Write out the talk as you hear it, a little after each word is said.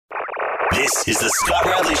This is the Scott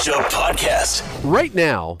Radley Show podcast. Right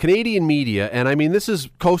now, Canadian media, and I mean this is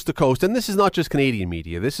coast to coast, and this is not just Canadian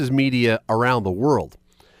media, this is media around the world,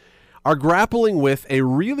 are grappling with a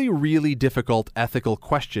really, really difficult ethical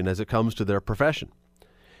question as it comes to their profession.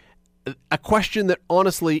 A question that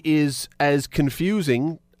honestly is as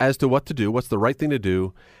confusing as to what to do, what's the right thing to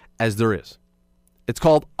do, as there is. It's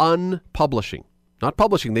called unpublishing. Not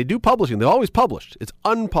publishing. They do publishing. They've always published. It's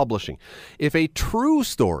unpublishing. If a true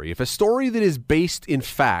story, if a story that is based in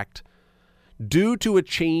fact, due to a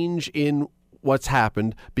change in what's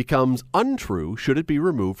happened, becomes untrue, should it be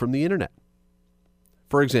removed from the internet?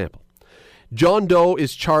 For example, John Doe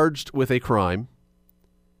is charged with a crime.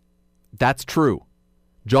 That's true.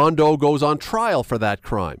 John Doe goes on trial for that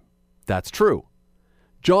crime. That's true.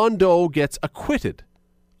 John Doe gets acquitted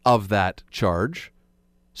of that charge,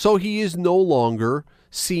 so he is no longer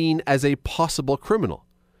seen as a possible criminal.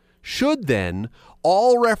 Should then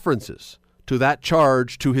all references to that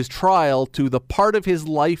charge, to his trial, to the part of his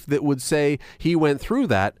life that would say he went through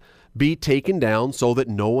that, be taken down so that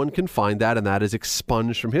no one can find that and that is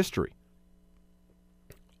expunged from history?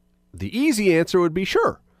 The easy answer would be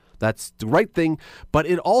sure. That's the right thing, but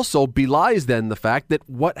it also belies then the fact that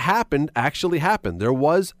what happened actually happened. There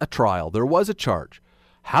was a trial. There was a charge.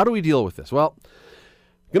 How do we deal with this? Well,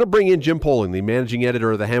 I'm going to bring in Jim Poling, the managing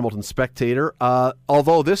editor of the Hamilton Spectator.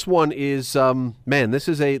 Although this one is, this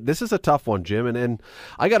is a tough one, Jim, and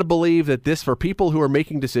I got to believe that this, for people who are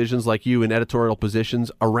making decisions like you in editorial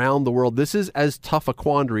positions around the world, this is as tough a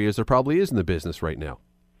quandary as there probably is in the business right now.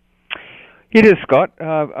 It is, Scott.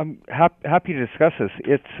 I'm happy to discuss this.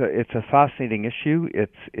 It's a fascinating issue.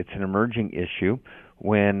 It's an emerging issue.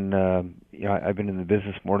 When I've been in the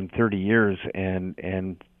business more than 30 years, and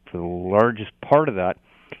for the largest part of that,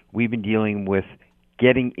 we've been dealing with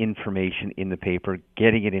getting information in the paper,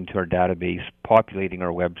 getting it into our database, populating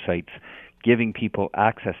our websites, giving people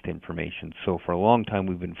access to information. So for a long time,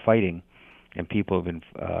 we've been fighting, and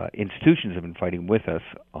institutions have been fighting with us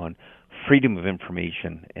on freedom of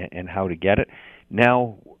information and how to get it.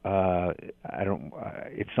 Now,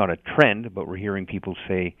 it's not a trend, but we're hearing people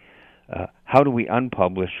say, how do we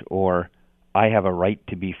unpublish, or I have a right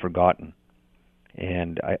to be forgotten?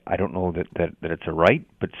 And I don't know that it's a right,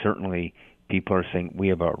 but certainly people are saying we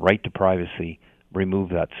have a right to privacy, remove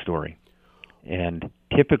that story. And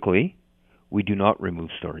typically, we do not remove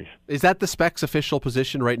stories. Is that the Spec's official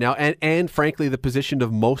position right now, and frankly the position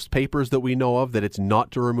of most papers that we know of, that it's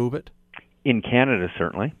not to remove it? In Canada,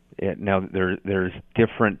 certainly. Now, there's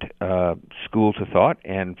different schools of thought,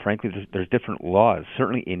 and frankly, there's different laws.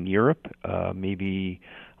 Certainly in Europe, maybe,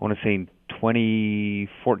 I want to say 3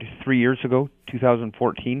 years ago,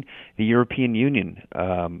 2014, the European Union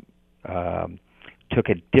took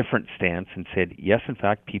a different stance and said, yes, in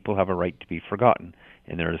fact, people have a right to be forgotten,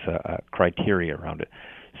 and there's a criteria around it.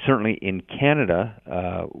 Certainly in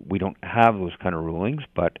Canada, we don't have those kind of rulings,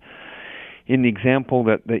 but in the example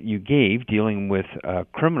that you gave, dealing with a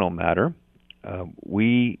criminal matter,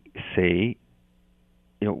 we say,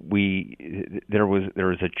 there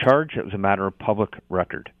was a charge that was a matter of public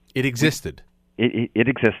record. It existed. It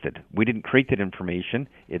existed. We didn't create that information.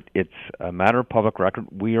 It's a matter of public record.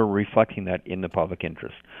 We are reflecting that in the public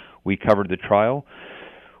interest. We covered the trial.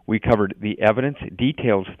 We covered the evidence,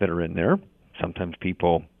 details that are in there. Sometimes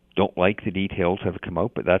people don't like the details that have come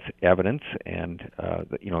out, but that's evidence, and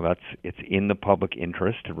it's in the public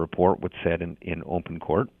interest to report what's said in open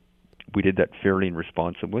court. We did that fairly and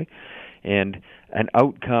responsibly, and an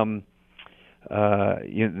outcome.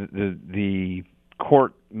 The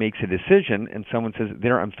court makes a decision, and someone says,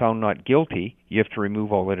 "There, I'm found not guilty." You have to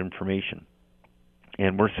remove all that information.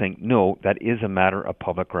 And we're saying, no, that is a matter of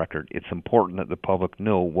public record. It's important that the public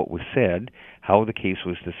know what was said, how the case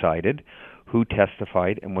was decided, who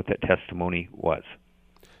testified, and what that testimony was.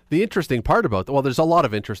 The interesting part about there's a lot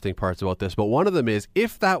of interesting parts about this, but one of them is,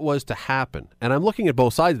 if that was to happen, and I'm looking at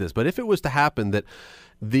both sides of this, but if it was to happen that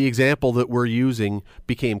the example that we're using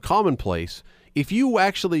became commonplace, if you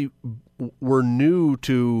actually were new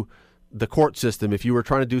to the court system, if you were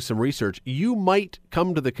trying to do some research, you might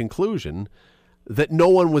come to the conclusion that no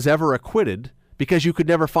one was ever acquitted because you could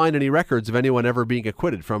never find any records of anyone ever being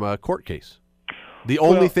acquitted from a court case. The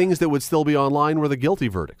only things that would still be online were the guilty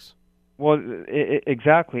verdicts. Well,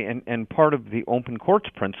 exactly, and part of the open courts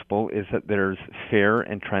principle is that there's fair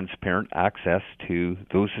and transparent access to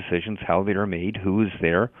those decisions, how they are made, who was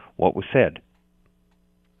there, what was said.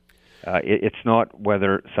 It's not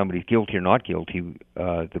whether somebody's guilty or not guilty.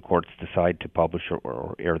 The courts decide to publish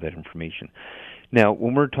or air that information. Now,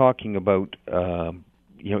 when we're talking about the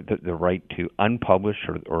right to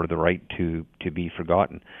unpublish or the right to be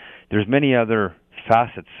forgotten, there's many other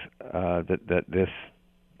facets that this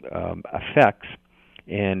affects,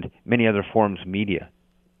 and many other forms of media.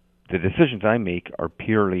 The decisions I make are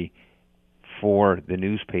purely for the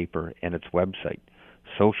newspaper and its website.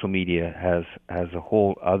 Social media has a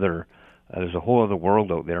whole other there's a whole other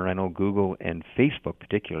world out there. I know Google and Facebook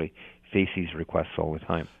particularly face these requests all the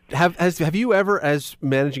time. Have you ever, as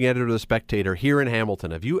managing editor of The Spectator here in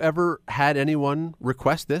Hamilton, have you ever had anyone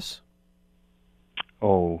request this?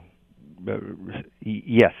 Oh,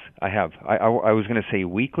 yes, I have. I was going to say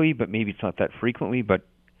weekly, but maybe it's not that frequently, but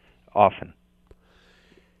often.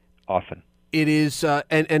 It is,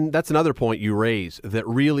 and that's another point you raise that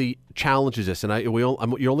really challenges us. And you're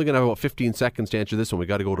only going to have about 15 seconds to answer this one. We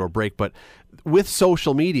got to go to a break. But with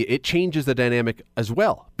social media, it changes the dynamic as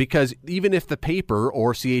well. Because even if the paper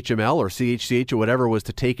or CHML or CHCH or whatever was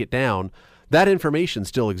to take it down, that information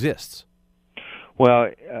still exists.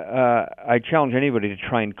 Well, I challenge anybody to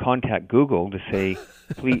try and contact Google to say,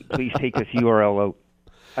 please take this URL out.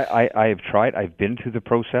 I have tried. I've been through the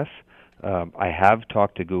process. I have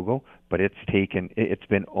talked to Google, but it's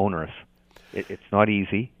been onerous. It's not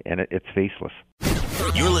easy, and it's faceless.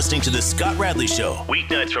 You're listening to The Scott Radley Show,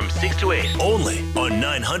 weeknights from 6 to 8, only on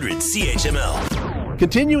 900 CHML.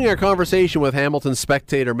 Continuing our conversation with Hamilton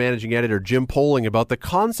Spectator managing editor Jim Poling about the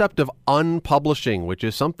concept of unpublishing, which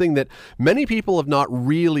is something that many people have not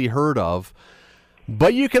really heard of.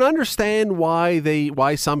 But you can understand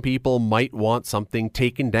why some people might want something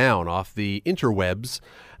taken down off the interwebs,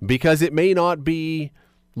 because it may not be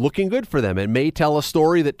looking good for them. It may tell a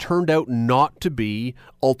story that turned out not to be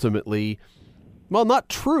ultimately, well, not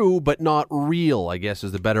true, but not real, I guess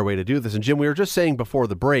is the better way to do this. And Jim, we were just saying before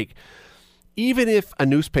the break, even if a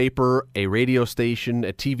newspaper, a radio station,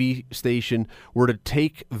 a TV station were to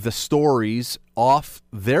take the stories off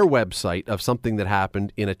their website of something that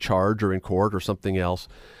happened in a charge or in court or something else,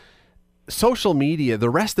 social media, the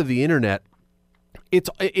rest of the internet,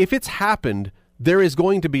 if it's happened, there is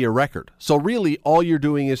going to be a record. So really all you're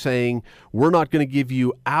doing is saying, we're not going to give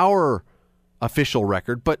you our official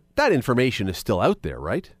record, but that information is still out there,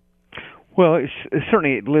 right? Well,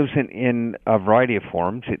 certainly it lives in a variety of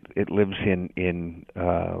forms. It lives in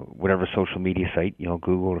whatever social media site,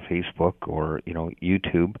 Google or Facebook or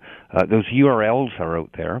YouTube. Those URLs are out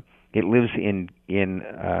there. It lives in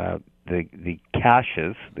the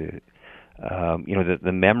caches,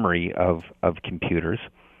 the memory of computers.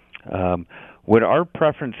 What our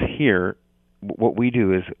preference here, what we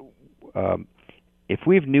do is, if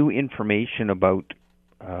we have new information about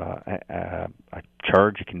a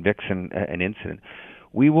charge, a conviction, an incident,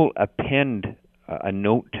 we will append a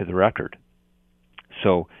note to the record.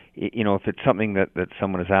 So, if it's something that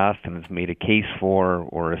someone has asked and has made a case for,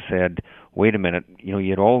 or has said, wait a minute, you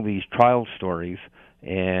had all these trial stories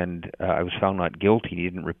and I was found not guilty, and you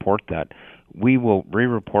didn't report that, we will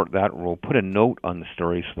re-report that, or we'll put a note on the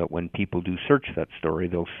story so that when people do search that story,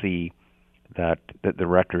 they'll see that the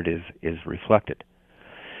record is reflected.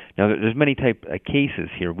 Now, there's many type of cases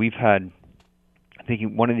here. We've had, I think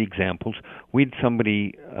one of the examples, we had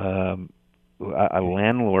somebody, a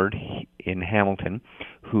landlord in Hamilton,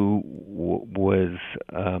 who was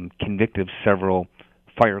convicted of several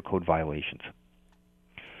fire code violations.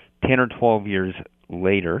 10 or 12 years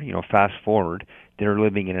later, fast forward, they're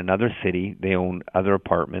living in another city, they own other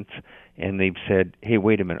apartments, and they've said, hey,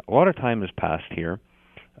 wait a minute, a lot of time has passed here,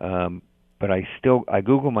 but I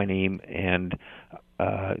Google my name and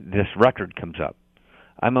this record comes up.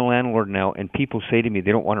 I'm a landlord now, and people say to me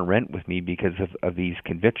they don't want to rent with me because of these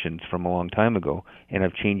convictions from a long time ago, and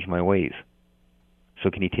I've changed my ways.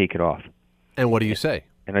 So can you take it off? And what do you say?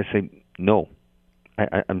 And I say, no.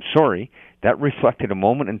 I'm sorry. That reflected a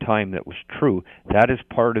moment in time that was true. That is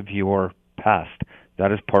part of your past.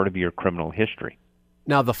 That is part of your criminal history.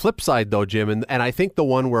 Now, the flip side, though, Jim, and I think the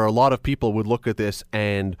one where a lot of people would look at this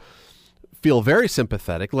and feel very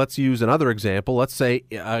sympathetic. Let's use another example. Let's say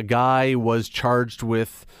a guy was charged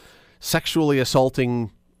with sexually assaulting,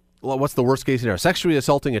 what's the worst case scenario? Sexually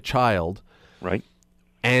assaulting a child. Right.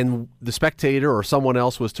 And the Spectator or someone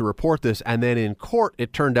else was to report this, and then in court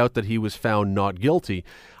it turned out that he was found not guilty.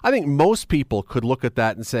 I think most people could look at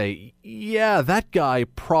that and say, yeah, that guy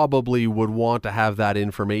probably would want to have that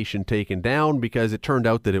information taken down because it turned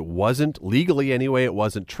out that it wasn't, legally anyway, it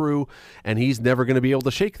wasn't true, and he's never going to be able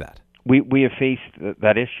to shake that. We have faced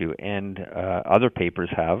that issue, and other papers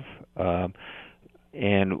have.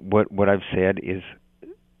 And what I've said is,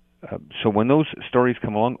 so when those stories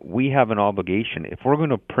come along, we have an obligation. If we're going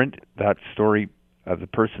to print that story of the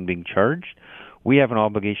person being charged, we have an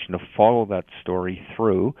obligation to follow that story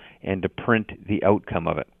through and to print the outcome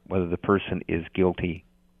of it, whether the person is guilty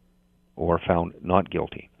or found not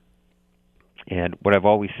guilty. And what I've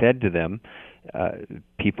always said to them,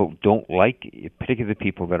 people don't like, particularly the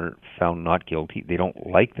people that are found not guilty, they don't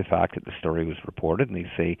like the fact that the story was reported, and they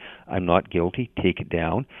say, I'm not guilty, take it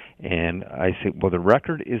down. And I say, well, the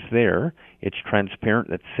record is there, it's transparent,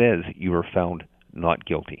 that says you were found not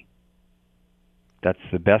guilty. That's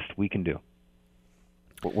the best we can do.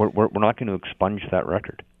 We're not going to expunge that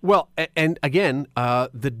record. Well, and again,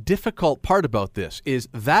 the difficult part about this is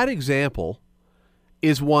that example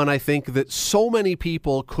is one I think that so many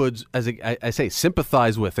people could, as I say,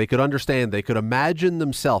 sympathize with. They could understand. They could imagine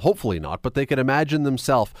themselves, hopefully not, but they could imagine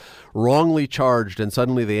themselves wrongly charged, and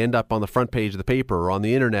suddenly they end up on the front page of the paper or on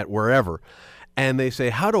the internet, wherever. And they say,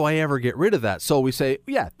 how do I ever get rid of that? So we say,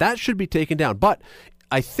 yeah, that should be taken down. But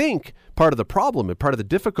I think part of the problem and part of the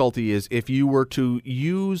difficulty is if you were to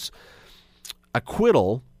use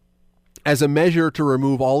acquittal as a measure to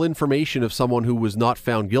remove all information of someone who was not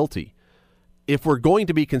found guilty. If we're going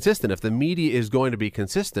to be consistent, if the media is going to be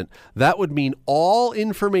consistent, that would mean all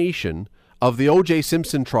information of the O.J.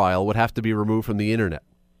 Simpson trial would have to be removed from the internet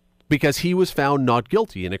because he was found not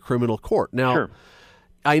guilty in a criminal court. Now, Sure.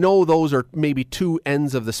 I know those are maybe two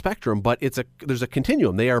ends of the spectrum, but there's a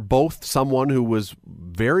continuum. They are both someone who was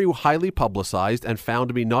very highly publicized and found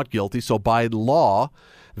to be not guilty, so by law,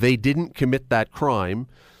 they didn't commit that crime.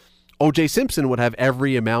 O.J. Simpson would have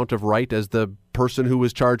every amount of right as the person who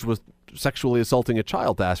was charged with sexually assaulting a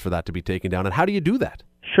child to ask for that to be taken down. And how do you do that?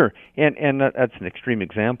 Sure, and that's an extreme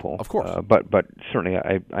example. Of course. But certainly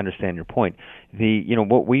I understand your point.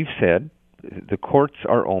 What we've said, the courts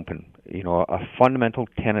are open. A fundamental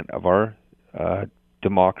tenet of our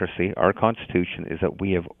democracy, our Constitution, is that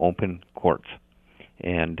we have open courts.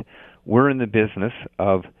 And we're in the business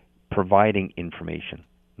of providing information,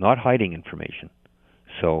 not hiding information.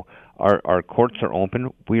 So our courts are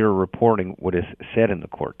open. We are reporting what is said in the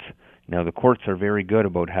courts. Now, the courts are very good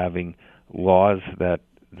about having laws that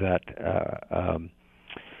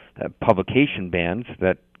publication bans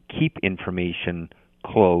that keep information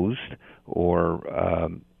closed or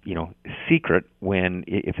secret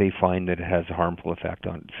if they find that it has a harmful effect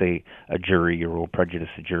on, say, a jury, or will prejudice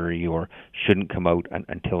a jury, or shouldn't come out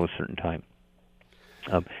until a certain time.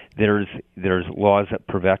 There's laws that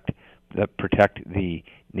protect the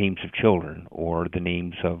names of children or the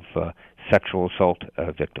names of sexual assault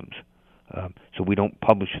victims. So we don't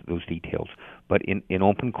publish those details. But in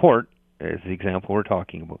open court, as the example we're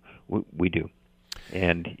talking about, we do.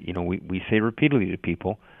 And, we say repeatedly to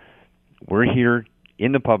people, we're here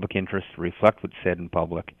in the public interest to reflect what's said in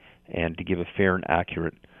public and to give a fair and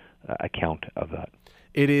accurate account of that.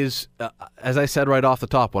 It is, as I said right off the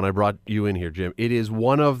top when I brought you in here, Jim, it is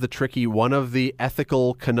one of the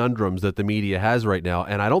ethical conundrums that the media has right now,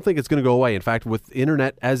 and I don't think it's going to go away. In fact, with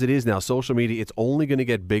internet as it is now, social media, it's only going to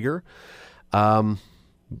get bigger. We're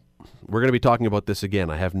going to be talking about this again,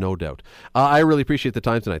 I have no doubt. I really appreciate the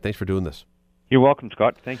time tonight. Thanks for doing this. You're welcome,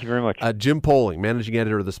 Scott. Thank you very much. Jim Poling, managing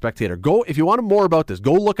editor of The Spectator. If you want more about this,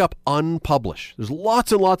 go look up unpublish. There's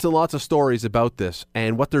lots and lots and lots of stories about this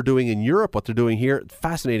and what they're doing in Europe, what they're doing here.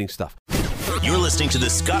 Fascinating stuff. You're listening to The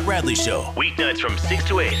Scott Radley Show, weeknights from 6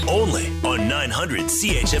 to 8, only on 900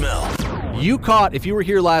 CHML. You caught, if you were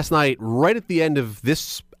here last night, right at the end of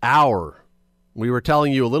this hour, we were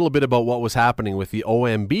telling you a little bit about what was happening with the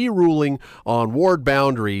OMB ruling on ward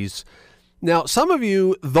boundaries. Now, some of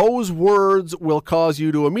you, those words will cause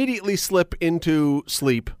you to immediately slip into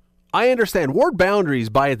sleep. I understand ward boundaries,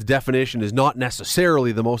 by its definition, is not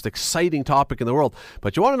necessarily the most exciting topic in the world.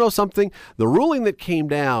 But you want to know something? The ruling that came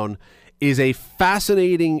down is a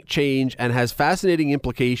fascinating change and has fascinating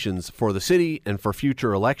implications for the city and for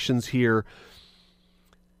future elections here.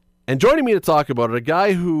 And joining me to talk about it, a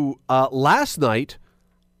guy who last night,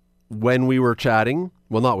 when we were chatting,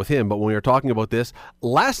 well, not with him, but when we were talking about this,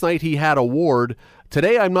 last night he had a ward.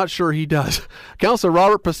 Today, I'm not sure he does. Councillor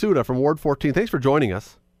Robert Pasuta from Ward 14, thanks for joining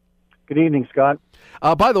us. Good evening, Scott.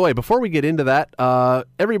 By the way, before we get into that,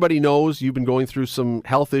 everybody knows you've been going through some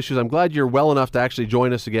health issues. I'm glad you're well enough to actually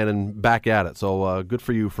join us again and back at it. So good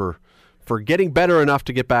for you for getting better enough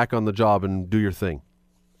to get back on the job and do your thing.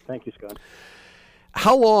 Thank you, Scott.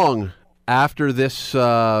 How long after this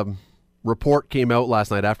report came out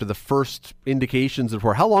last night, after the first indications of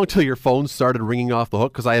how long till your phone started ringing off the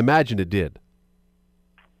hook? Because I imagine it did.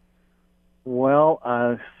 Well,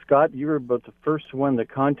 Scott, you were about the first one that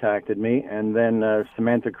contacted me, and then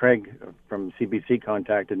Samantha Craig from CBC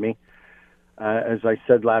contacted me. As I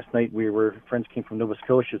said last night, friends came from Nova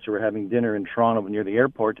Scotia, so we were having dinner in Toronto near the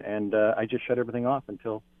airport, and I just shut everything off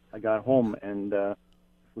until I got home and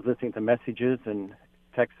was listening to messages and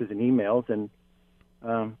texts and emails, and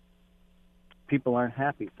people aren't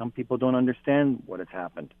happy. Some people don't understand what has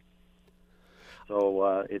happened.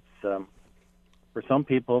 So it's for some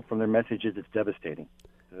people, from their messages, it's devastating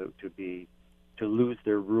to lose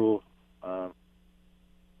their rural the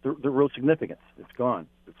rural significance. It's gone.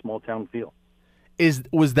 The small town feel.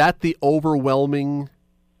 Was that the overwhelming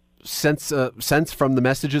sense from the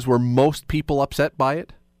messages? Were most people upset by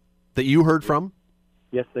it that you heard from?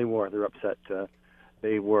 Yes, they were. They're upset.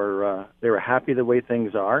 They were happy the way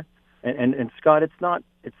things are. And Scott, it's not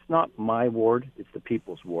my ward. It's the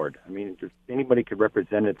people's ward. I mean, if anybody could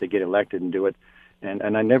represent it, they get elected and do it.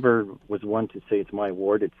 And I never was one to say it's my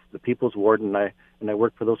ward. It's the people's ward, and I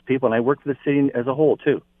work for those people, and I work for the city as a whole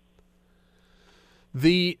too.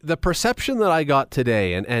 The perception that I got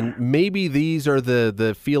today, and maybe these are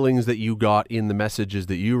the feelings that you got in the messages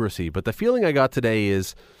that you received, but the feeling I got today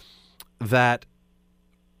is that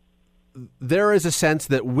there is a sense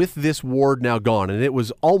that with this ward now gone, and it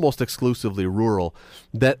was almost exclusively rural,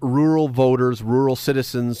 that rural voters, rural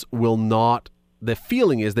citizens will not, the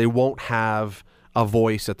feeling is they won't have a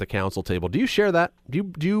voice at the council table. Do you share that?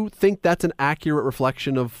 Do you think that's an accurate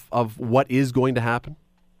reflection of what is going to happen?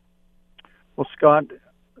 Well, Scott,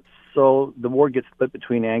 so the ward gets split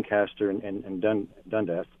between Ancaster and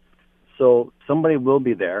Dundas. So somebody will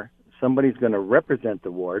be there. Somebody's going to represent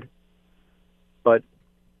the ward. But,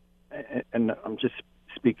 and I'm just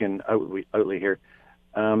speaking outly here,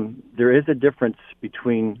 there is a difference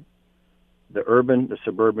between the urban, the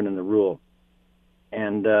suburban, and the rural.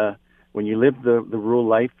 And when you live the rural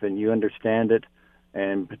life and you understand it,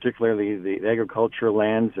 and particularly the agricultural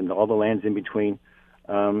lands and all the lands in between,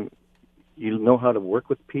 you know how to work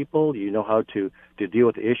with people. You know how to deal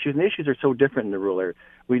with the issues. And the issues are so different in the rural area.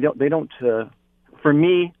 They don't. For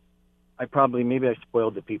me, maybe I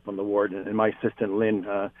spoiled the people in the ward. And my assistant Lynn,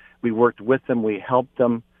 we worked with them. We helped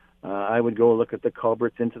them. I would go look at the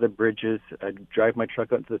culverts into the bridges. I'd drive my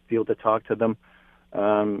truck out into the field to talk to them.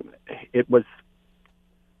 It was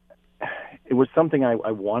something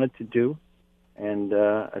I wanted to do. And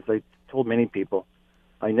as I told many people,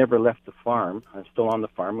 I never left the farm. I'm still on the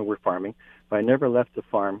farm, and we're farming. But I never left the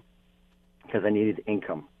farm because I needed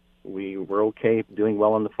income. We were okay doing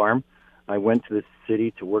well on the farm. I went to the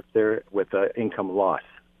city to work there with income loss.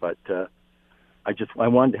 But I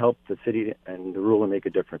wanted to help the city and the rural and make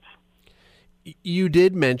a difference. You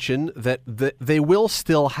did mention that they will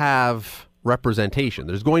still have representation.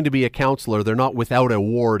 There's going to be a councillor. They're not without a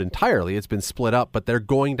ward entirely. It's been split up, but they're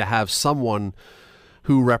going to have someone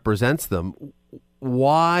who represents them.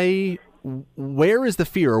 Why? Where is the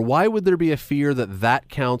fear? Or why would there be a fear that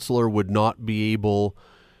councillor would not be able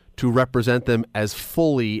to represent them as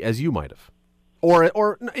fully as you might have?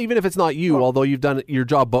 Or even if it's not you, although you've done your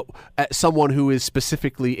job, but someone who is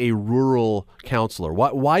specifically a rural councillor.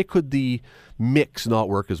 Why could the mix not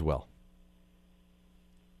work as well?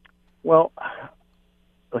 Well,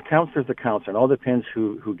 a councillor is a councillor. It all depends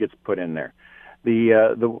who gets put in there.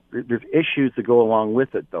 There's issues that go along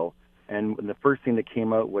with it, though. And the first thing that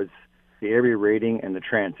came out was the area rating and the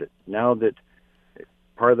transit. Now that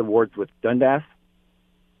part of the ward's with Dundas,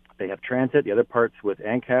 they have transit. The other parts with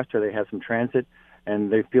Ancaster, they have some transit,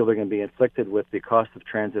 and they feel they're going to be inflicted with the cost of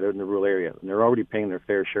transit out in the rural area. And they're already paying their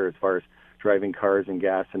fair share as far as driving cars and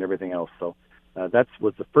gas and everything else. So that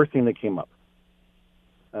was the first thing that came up.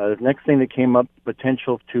 The next thing that came up,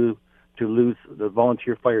 potential to lose the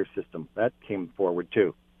volunteer fire system. That came forward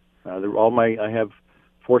too. I have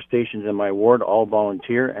 4 stations in my ward, all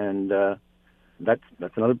volunteer, and that's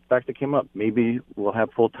another fact that came up. Maybe we'll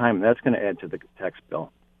have full time, and that's going to add to the tax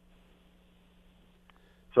bill.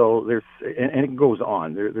 So and it goes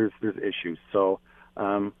on. There's issues. So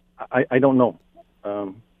I don't know.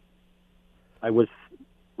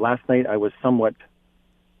 Last night I was somewhat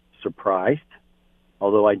surprised,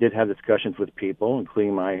 although I did have discussions with people,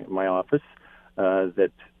 including my office,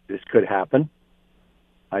 that this could happen.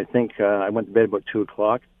 I think I went to bed about 2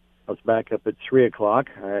 o'clock. I was back up at 3 o'clock.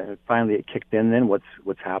 Finally, it kicked in. Then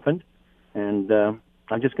what's happened, and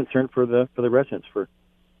I'm just concerned for the residents, for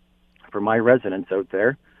my residents out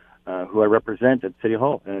there, who I represent at City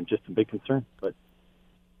Hall, and it's just a big concern. But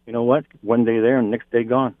you know what? One day there, and the next day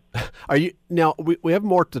gone. Are you now? We have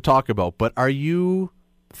more to talk about, but are you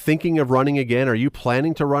thinking of running again? Are you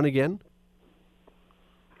planning to run again?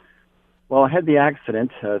 Well, I had the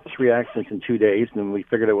accident, 3 accidents in 2 days, and we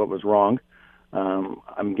figured out what was wrong.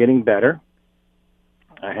 I'm getting better.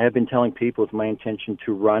 I have been telling people it's my intention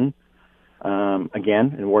to run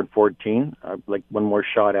again in Ward 14. I'd like one more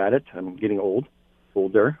shot at it. I'm getting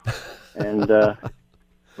older. And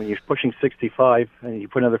when you're pushing 65 and you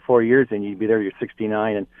put another 4 years in, you'd be there, you're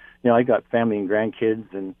 69. And, I got family and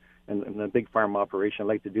grandkids and a big farm operation. I'd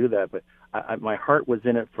like to do that. But my heart was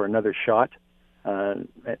in it for another shot.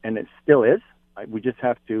 And it still is. we just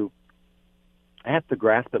have to. I have to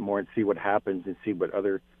grasp it more and see what happens and see what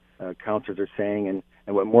other councillors are saying and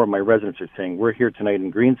what more of my residents are saying. We're here tonight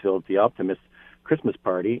in Greensville at the Optimist Christmas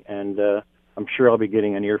party, and I'm sure I'll be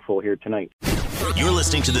getting an earful here tonight. You're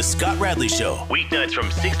listening to The Scott Radley Show, weeknights from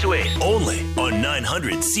 6 to 8, only on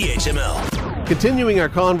 900 CHML. Continuing our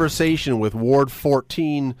conversation with Ward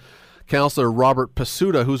 14 Councillor Robert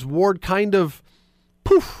Pasuta, whose ward kind of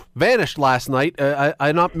vanished last night.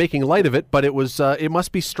 I'm not making light of it, but it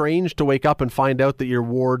must be strange to wake up and find out that your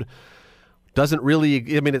ward doesn't really,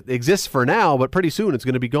 it exists for now, but pretty soon it's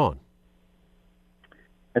going to be gone.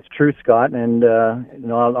 That's true, Scott, and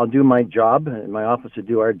I'll do my job, and my office will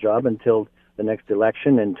do our job until the next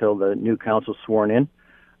election, until the new council's sworn in,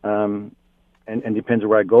 and depends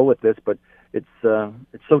where I go with this, but it's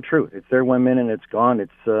so true. It's there 1 minute and it's gone.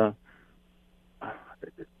 It's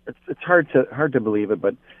hard to believe it,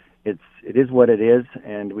 but it is what it is,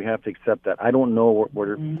 and we have to accept that. I don't know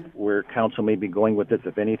where council may be going with this,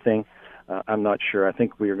 if anything. I'm not sure. I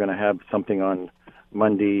think we are going to have something on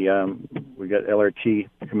Monday. We got LRT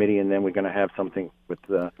committee, and then we're going to have something with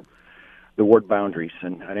the ward boundaries.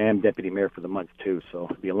 And I am deputy mayor for the month too, so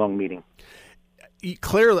it'll be a long meeting.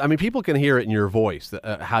 Clearly, people can hear it in your voice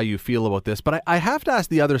how you feel about this, but I have to ask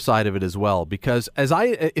the other side of it as well, because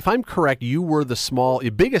if I'm correct, you were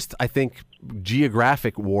the biggest, I think,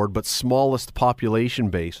 geographic ward, but smallest population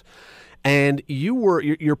base, and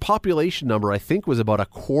your population number, I think, was about a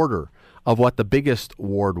quarter of what the biggest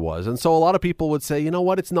ward was, and so a lot of people would say, you know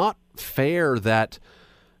what, it's not fair that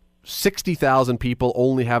 60,000 people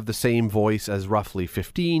only have the same voice as roughly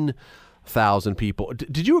 15,000 people.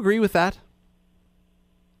 Did you agree with that?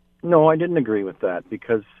 No, I didn't agree with that,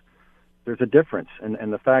 because there's a difference,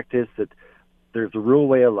 and the fact is that there's a rural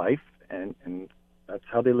way of life, and that's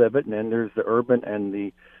how they live it, and then there's the urban and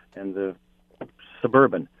the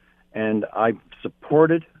suburban, and I've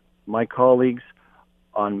supported my colleagues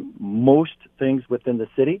on most things within the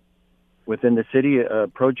city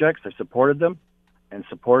projects. I supported them,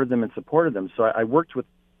 so I worked with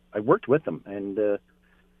them, and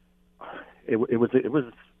it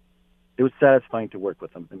was satisfying to work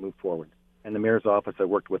with them and move forward. And the mayor's office I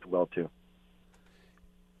worked with well too.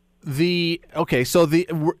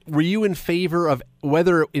 Were you in favor of,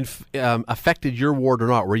 whether it affected your ward or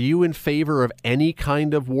not, were you in favor of any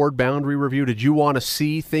kind of ward boundary review? Did you want to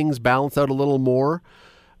see things balance out a little more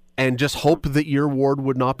and just hope that your ward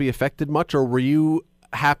would not be affected much, or were you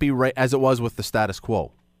happy right as it was with the status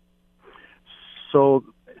quo? So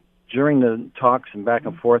during the talks and back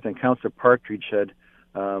and forth, and Councillor Partridge had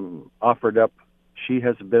offered up, she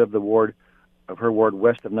has a bit of her ward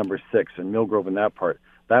west of number 6 in Millgrove in that part.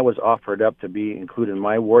 That was offered up to be included in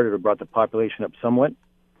my ward. It would have brought the population up somewhat.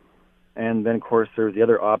 And then, of course, there's the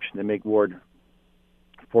other option to make Ward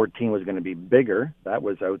 14 was going to be bigger. That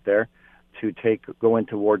was out there to go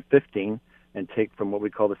into Ward 15 and take from what we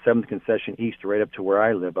call the 7th concession east right up to where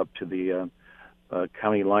I live, up to the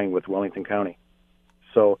county line with Wellington County.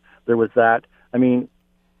 So there was that.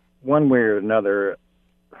 One way or another,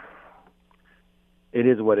 it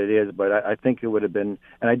is what it is, but I think it would have been,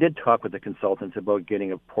 and I did talk with the consultants about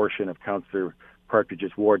getting a portion of Councillor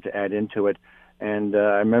Partridge's ward to add into it, and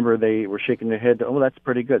I remember they were shaking their head, oh, that's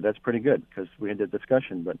pretty good, because we had the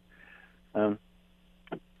discussion, but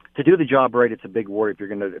to do the job right, it's a big ward if you're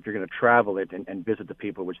gonna travel it and visit the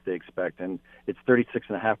people, which they expect, and it's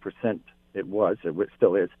 36.5%, it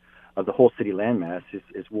still is, of the whole city landmass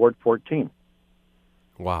is Ward 14.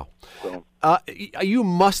 Wow. So, you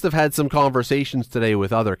must have had some conversations today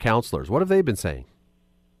with other councillors. What have they been saying?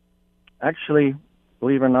 Actually,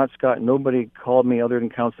 believe it or not, Scott, nobody called me other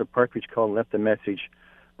than Councillor Partridge called and left a message,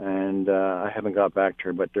 and I haven't got back to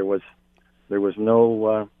her. But there was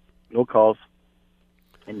no calls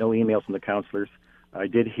and no emails from the councillors. I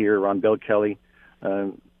did hear Ron Bill Kelly,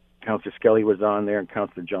 Councillor Skelly was on there, and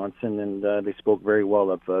Councillor Johnson, and they spoke very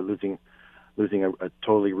well of losing a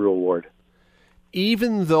totally rural ward.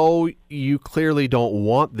 Even though you clearly don't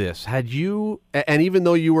want this, and even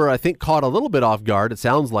though you were, I think, caught a little bit off guard, it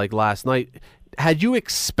sounds like last night, had you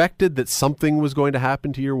expected that something was going to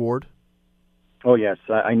happen to your ward? Oh, yes.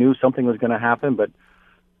 I knew something was going to happen, but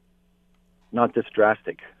not this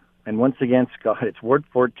drastic. And once again, Scott, it's Ward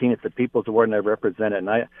 14, it's the people's ward, and I represent it, and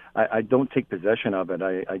I don't take possession of it.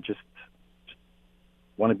 I just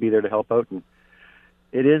want to be there to help out, and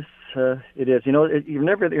it is.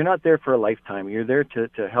 You're not there for a lifetime. You're there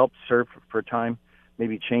to help serve for a time,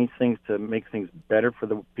 maybe change things to make things better for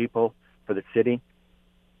the people, for the city,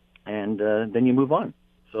 and then you move on.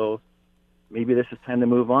 So maybe this is time to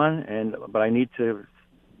move on, but I need to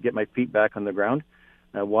get my feet back on the ground,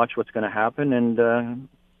 watch what's going to happen, and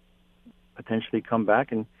potentially come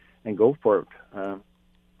back and go for it.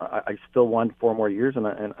 I still want 4 more years, and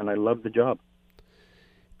I love the job.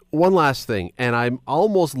 One last thing, and I'm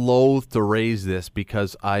almost loath to raise this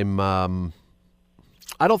because I don't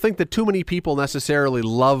think that too many people necessarily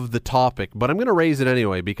love the topic, but I'm going to raise it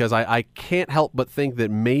anyway because I can't help but think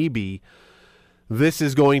that maybe this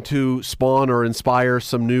is going to spawn or inspire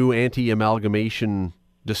some new anti-amalgamation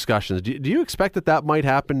discussions. Do you expect that might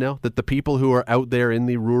happen now? That the people who are out there in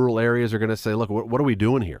the rural areas are going to say, look, what are we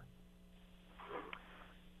doing here?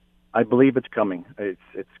 I believe it's coming.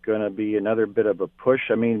 It's going to be another bit of a push.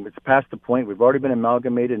 I mean, it's past the point. We've already been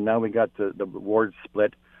amalgamated, and now we got the wards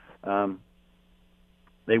split.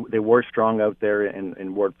 They were strong out there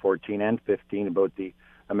in Ward 14 and 15 about the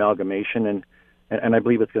amalgamation, and I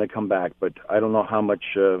believe it's going to come back. But I don't know how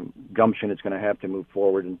much gumption it's going to have to move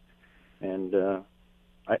forward, and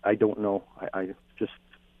I don't know.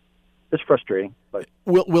 It's frustrating. But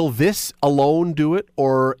will this alone do it,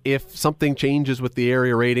 or if something changes with the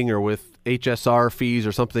area rating or with HSR fees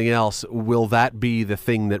or something else, will that be the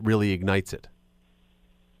thing that really ignites it?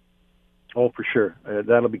 Oh, for sure.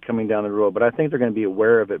 That'll be coming down the road. But I think they're going to be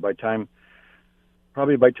aware of it by time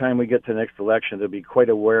we get to the next election. They'll be quite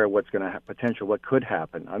aware of what's going to potential, what could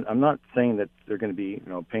happen. I'm not saying that they're going to be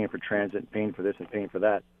paying for transit, paying for this and paying for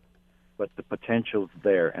that, but the potential's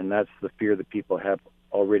there, and that's the fear that people have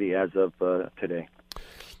already as of today.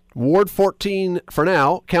 Ward 14 for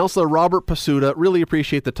now. Councillor Robert Pasuta, really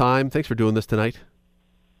appreciate the time. Thanks for doing this tonight.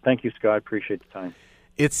 Thank you, Scott. Appreciate the time.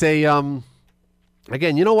 It's a,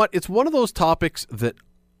 again, you know what? It's one of those topics that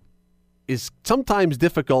is sometimes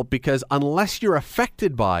difficult because unless you're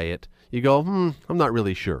affected by it, you go, I'm not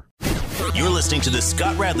really sure. You're listening to The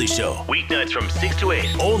Scott Radley Show, weeknights from 6 to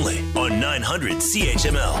 8, only on 900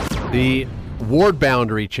 CHML. The ward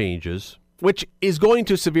boundary changes, which is going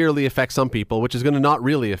to severely affect some people, which is going to not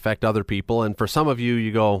really affect other people. And for some of you,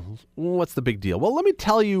 you go, what's the big deal? Well, let me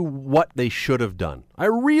tell you what they should have done. I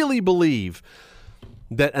really believe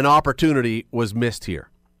that an opportunity was missed here.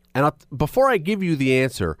 And before I give you the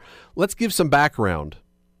answer, let's give some background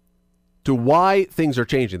to why things are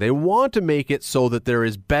changing. They want to make it so that there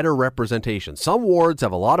is better representation. Some wards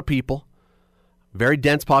have a lot of people, very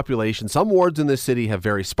dense population. Some wards in this city have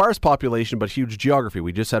very sparse population, but huge geography.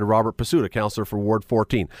 We just had Robert Pasuta, councillor for Ward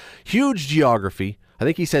 14. Huge geography. I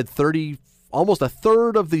think he said almost a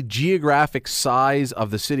third of the geographic size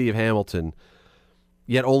of the city of Hamilton,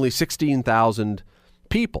 yet only 16,000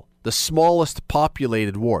 people, the smallest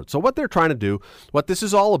populated ward. So what they're trying to do, what this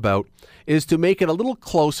is all about, is to make it a little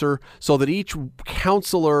closer so that each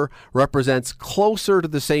councillor represents closer to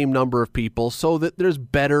the same number of people so that there's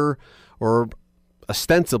better, or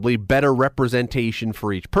ostensibly better, representation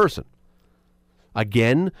for each person.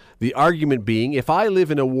 Again, the argument being, if I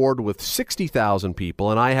live in a ward with 60,000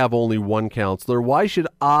 people and I have only one councillor, why should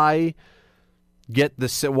I get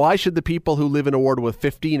why should the people who live in a ward with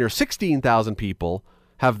 15 or 16,000 people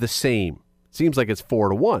have the same? Seems like it's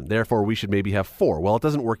 4-1. Therefore, we should maybe have 4. Well, it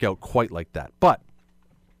doesn't work out quite like that. But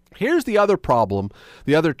here's the other problem,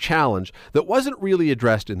 the other challenge that wasn't really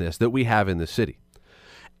addressed in this that we have in the city.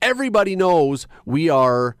 Everybody knows we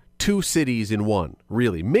are 2 cities in one,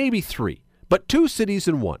 really, maybe 3, but 2 cities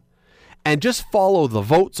in one. And just follow the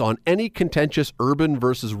votes on any contentious urban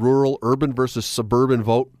versus rural, urban versus suburban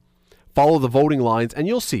vote. Follow the voting lines, and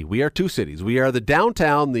you'll see we are 2 cities. We are the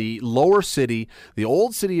downtown, the lower city, the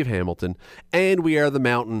old city of Hamilton, and we are the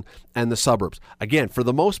mountain and the suburbs. Again, for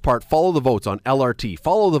the most part, follow the votes on LRT,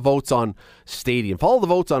 follow the votes on Stadium, follow the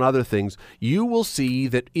votes on other things. You will see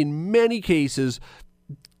that in many cases,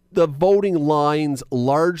 the voting lines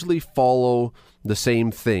largely follow the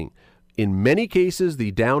same thing. In many cases,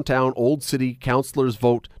 the downtown old city councillors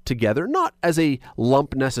vote together, not as a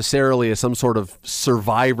lump necessarily as some sort of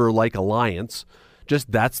survivor-like alliance,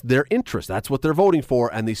 just that's their interest. That's what they're voting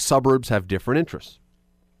for, and the suburbs have different interests.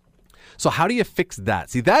 So how do you fix that?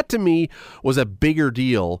 See, that to me was a bigger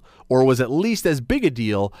deal, or was at least as big a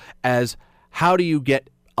deal as how do you get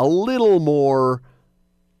a little more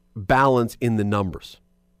balance in the numbers.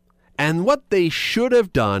 And what they should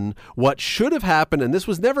have done, what should have happened, and this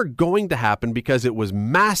was never going to happen because it was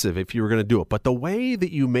massive if you were going to do it, but the way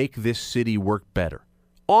that you make this city work better,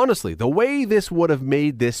 honestly, the way this would have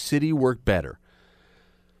made this city work better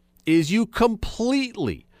is you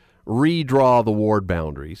completely redraw the ward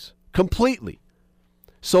boundaries, completely,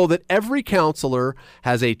 so that every councillor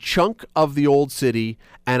has a chunk of the old city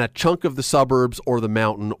and a chunk of the suburbs or the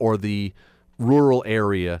mountain or the rural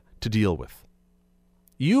area to deal with.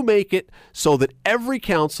 You make it so that every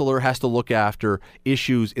councillor has to look after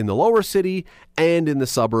issues in the lower city and in the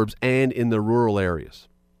suburbs and in the rural areas.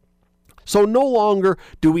 So no longer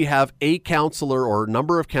do we have a councillor or a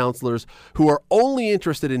number of councillors who are only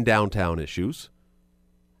interested in downtown issues,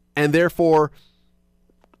 and therefore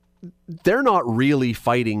they're not really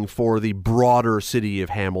fighting for the broader city of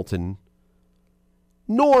Hamilton.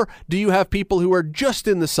 Nor do you have people who are just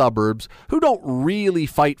in the suburbs who don't really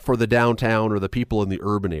fight for the downtown or the people in the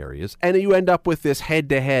urban areas. And you end up with this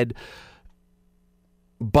head-to-head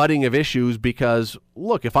butting of issues because,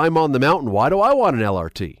 look, if I'm on the mountain, why do I want an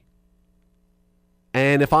LRT?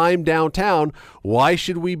 And if I'm downtown, why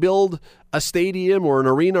should we build a stadium or an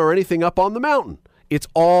arena or anything up on the mountain? It's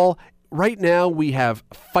all, right now we have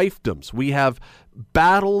fiefdoms. We have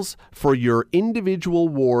battles for your individual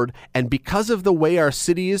ward, and because of the way our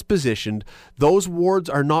city is positioned, those wards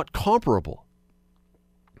are not comparable.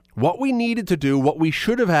 What we needed to do, what we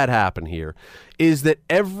should have had happen here, is that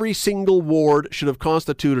every single ward should have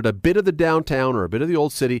constituted a bit of the downtown or a bit of the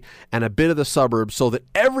old city and a bit of the suburbs so that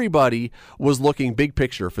everybody was looking big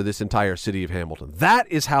picture for this entire city of Hamilton.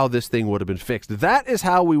 That is how this thing would have been fixed. That is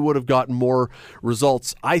how we would have gotten more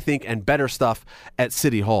results, I think, and better stuff at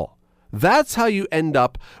City Hall. That's how you end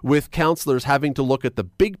up with councillors having to look at the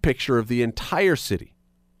big picture of the entire city.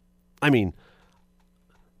 I mean,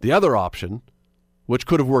 the other option, which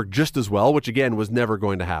could have worked just as well, which again was never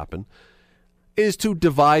going to happen, is to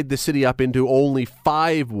divide the city up into only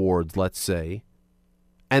 5 wards, let's say,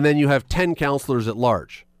 and then you have 10 councillors at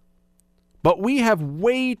large. But we have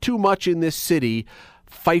way too much in this city,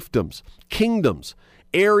 fiefdoms, kingdoms,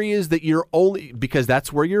 areas that you're only, because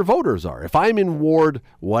that's where your voters are. If I'm in ward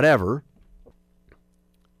whatever,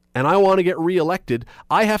 and I want to get reelected,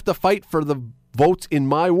 I have to fight for the votes in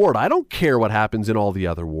my ward. I don't care what happens in all the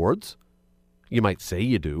other wards. You might say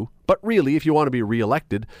you do, but really, if you want to be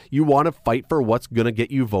reelected, you want to fight for what's going to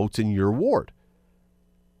get you votes in your ward.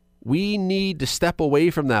 We need to step away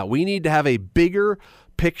from that. We need to have a bigger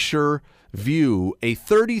picture view, a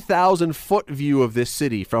 30,000-foot view of this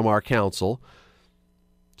city from our council.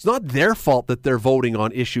 It's not their fault that they're voting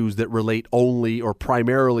on issues that relate only or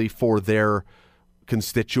primarily for their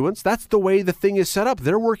constituents. That's the way the thing is set up.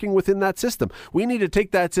 They're working within that system. We need to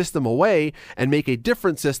take that system away and make a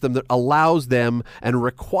different system that allows them and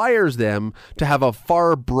requires them to have a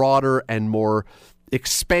far broader and more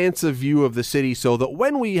expansive view of the city so that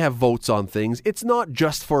when we have votes on things, it's not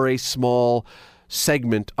just for a small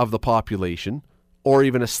segment of the population or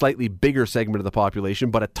even a slightly bigger segment of the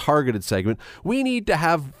population, but a targeted segment. We need to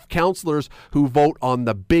have councillors who vote on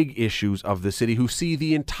the big issues of the city, who see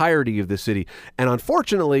the entirety of the city. And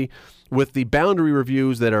unfortunately, with the boundary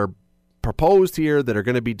reviews that are proposed here, that are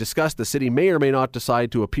going to be discussed, the city may or may not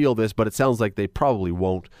decide to appeal this, but it sounds like they probably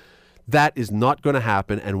won't. That is not going to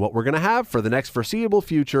happen. And what we're going to have for the next foreseeable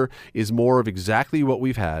future is more of exactly what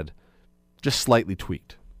we've had, just slightly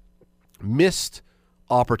tweaked. Missed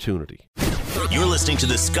opportunity. You're listening to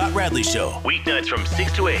The Scott Radley Show, weeknights from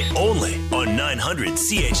 6 to 8, only on 900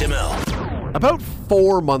 CHML. About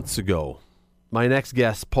 4 months ago, my next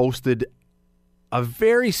guest posted a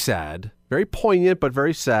very sad, very poignant, but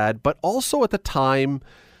very sad, but also at the time,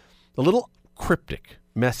 a little cryptic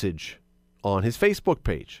message on his Facebook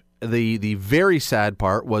page. The very sad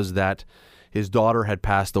part was that his daughter had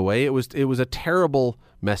passed away. It was a terrible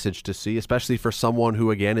message to see, especially for someone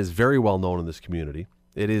who, again, is very well known in this community.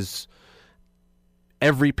 It is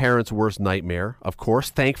every parent's worst nightmare, of course.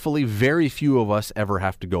 Thankfully, very few of us ever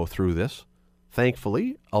have to go through this.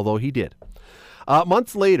 Thankfully, although he did.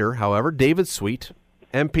 Months later, however, David Sweet,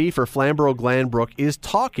 MP for Flamborough-Glanbrook, is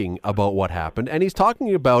talking about what happened, and he's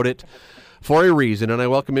talking about it for a reason, and I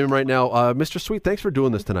welcome him right now. Mr. Sweet, thanks for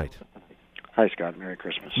doing this tonight. Hi, Scott. Merry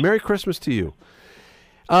Christmas. Merry Christmas to you.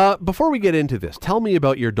 Before we get into this, tell me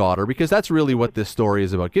about your daughter, because that's really what this story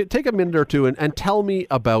is about. Take a minute or two and tell me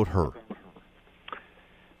about her.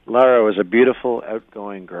 Lara was a beautiful,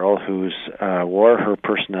 outgoing girl who wore her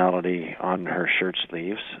personality on her shirt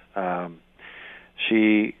sleeves.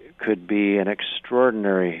 She could be an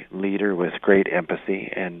extraordinary leader with great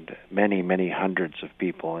empathy, and many, many hundreds of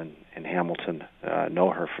people in Hamilton know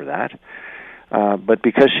her for that. But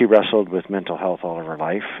because she wrestled with mental health all of her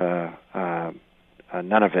life,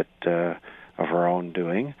 none of it of her own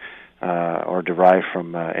doing or derived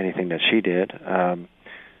from anything that she did,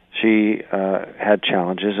 she had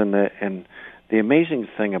challenges. And the amazing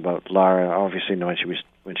thing about Lara, obviously,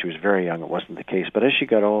 when she was very young, it wasn't the case. But as she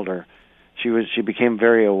got older, she became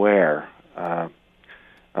very aware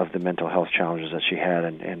of the mental health challenges that she had,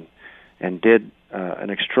 and did an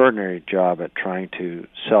extraordinary job at trying to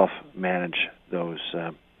self-manage those,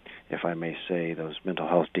 if I may say, those mental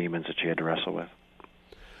health demons that she had to wrestle with.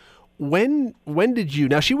 When did you?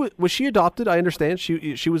 Now, was she adopted? I understand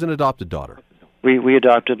she was an adopted daughter. We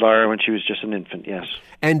adopted Laura when she was just an infant, yes.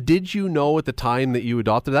 And did you know at the time that you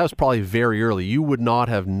adopted? That was probably very early. You would not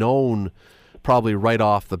have known probably right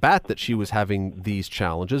off the bat that she was having these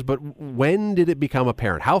challenges, but when did it become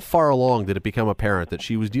apparent? How far along did it become apparent that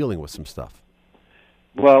she was dealing with some stuff?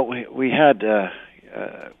 Well, we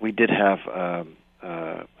did have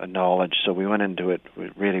a knowledge, so we went into it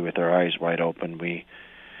really with our eyes wide open. We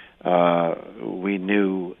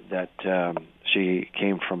knew that she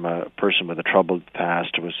came from a person with a troubled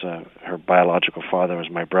past. It was her biological father was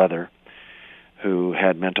my brother, who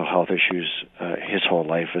had mental health issues his whole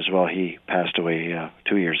life as well. He passed away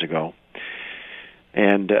 2 years ago,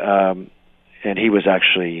 and he was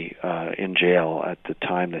actually in jail at the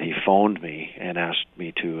time that he phoned me and asked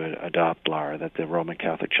me to adopt Laura, that the Roman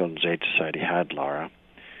Catholic Children's Aid Society had Laura,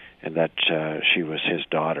 and that she was his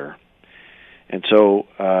daughter. And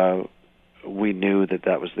so we knew that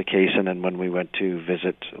that was the case, and then when we went to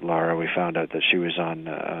visit Laura, we found out that she was on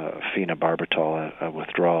phenobarbital, a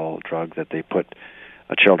withdrawal drug that they put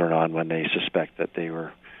children on when they suspect that they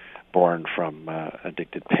were born from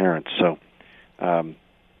addicted parents. So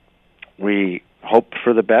we hoped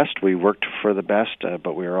for the best, we worked for the best,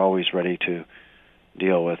 but we were always ready to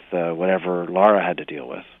deal with whatever Laura had to deal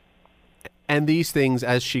with. And these things,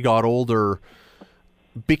 as she got older,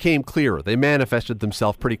 became clearer. They manifested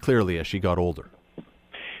themselves pretty clearly as she got older.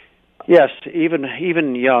 Yes,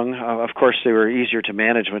 even young. Of course, they were easier to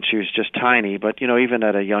manage when she was just tiny. But even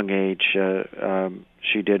at a young age,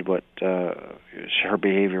 she did what her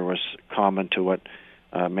behavior was common to what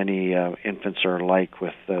many infants are like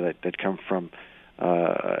with that come from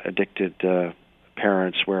addicted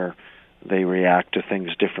parents, where they react to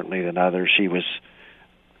things differently than others. She was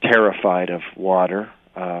terrified of water.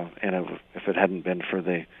 And if it hadn't been for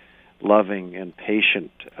the loving and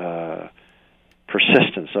patient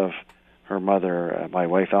persistence of her mother, my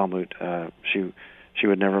wife Almut, she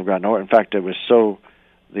would never have gotten over it. In fact, it was so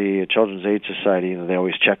the Children's Aid Society, they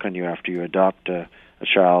always check on you after you adopt a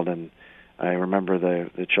child, and I remember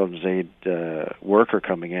the Children's Aid worker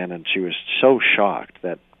coming in, and she was so shocked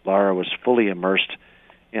that Laura was fully immersed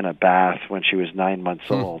in a bath when she was 9 months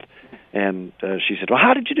old, and she said, "Well,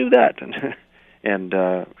 how did you do that?" And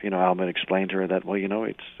Almut explained to her that,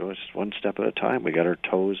 it's one step at a time. We got her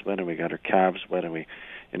toes wet and we got her calves wet, and we,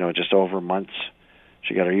 just over months,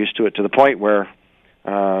 she got her used to it, to the point where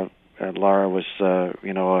Laura was,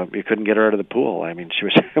 you couldn't get her out of the pool. I mean, she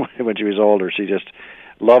was when she was older, she just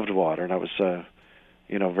loved water, and that was,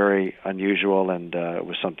 very unusual, and it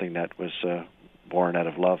was something that was born out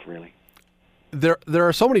of love, really. There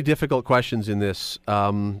are so many difficult questions in this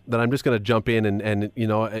that I'm just going to jump in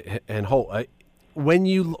and hope.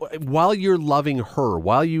 While you're loving her,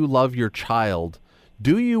 while you love your child,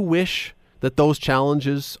 do you wish that those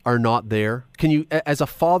challenges are not there? Can you, as a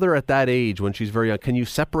father at that age when she's very young, can you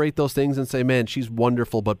separate those things and say, "Man, she's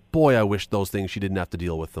wonderful, but boy, I wish those things she didn't have to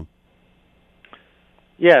deal with them"?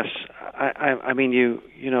 Yes, I mean you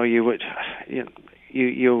would.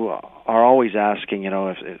 You are always asking,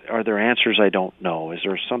 are there answers I don't know? Is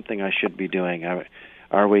there something I should be doing?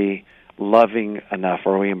 Are we loving enough?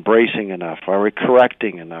 Are we embracing enough? Are we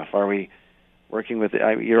correcting enough? Are we working with it?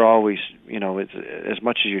 You're always, it's, as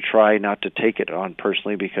much as you try not to take it on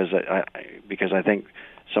personally, because I think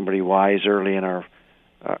somebody wise early in our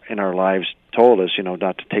lives told us,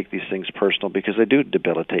 not to take these things personal, because they do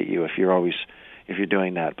debilitate you if you're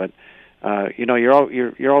doing that. But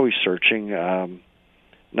you're always searching.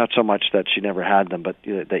 Not so much that she never had them, but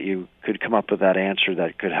that you could come up with that answer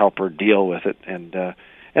that could help her deal with it, and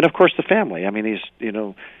of course the family. I mean,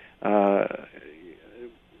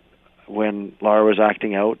 when Laura was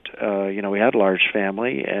acting out, we had a large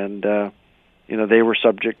family, and they were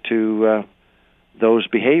subject to those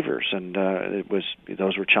behaviors, and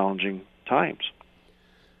those were challenging times.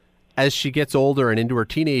 As she gets older and into her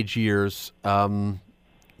teenage years,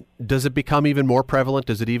 does it become even more prevalent?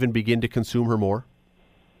 Does it even begin to consume her more?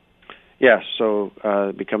 Yes, so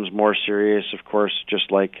it becomes more serious, of course,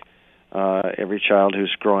 just like every child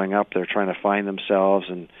who's growing up, they're trying to find themselves.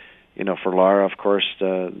 And, for Laura, of course,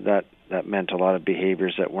 that meant a lot of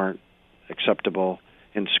behaviors that weren't acceptable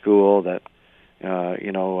in school, that,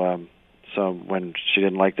 so when she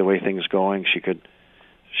didn't like the way things going, she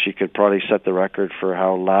could probably set the record for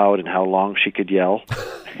how loud and how long she could yell.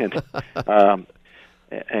 and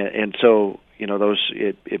so,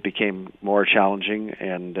 it became more challenging,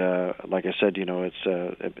 and like I said, it's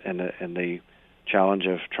and the challenge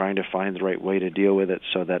of trying to find the right way to deal with it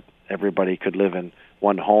so that everybody could live in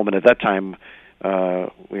one home. And at that time,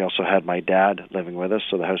 we also had my dad living with us,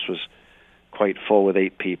 so the house was quite full with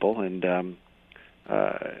 8 people, and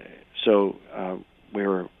so we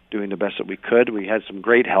were doing the best that we could. We had some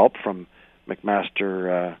great help from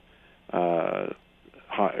McMaster.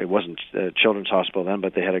 It wasn't Children's Hospital then,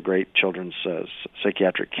 but they had a great children's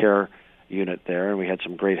psychiatric care unit there, and we had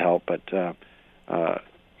some great help. But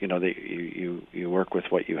you work with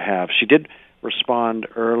what you have. She did respond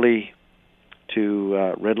early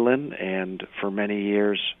to Ritalin, and for many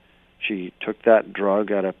years she took that drug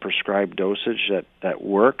at a prescribed dosage that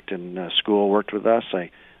worked, and school worked with us. I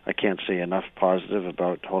can't say enough positive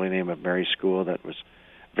about Holy Name of Mary School that was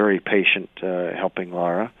very patient helping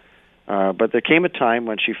Laura. But there came a time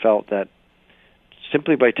when she felt that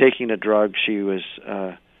simply by taking the drug, she was,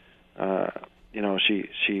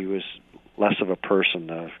 she was less of a person.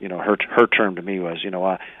 Her term to me was,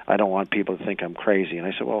 I don't want people to think I'm crazy. And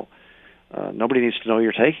I said, well, nobody needs to know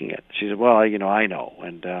you're taking it. She said, well, I know.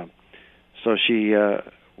 And so she,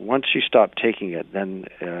 once she stopped taking it, then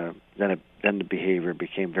the behavior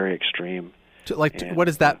became very extreme. What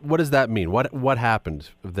does that mean? What happened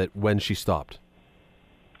that when she stopped?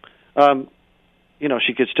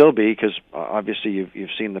 She could still be, because obviously you've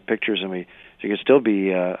seen the pictures, and she could still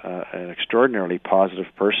be an extraordinarily positive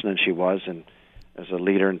person, and she was, and as a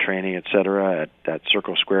leader in training, et cetera, at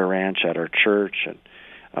Circle Square Ranch, at our church, and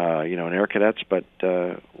in Air Cadets. But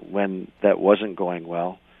when that wasn't going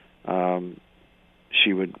well,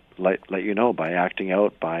 she would let you know by acting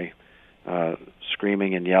out, by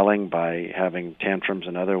screaming and yelling, by having tantrums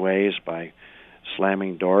in other ways, by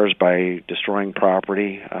slamming doors, by destroying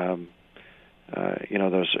property.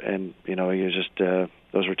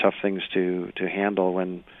 Those were tough things to handle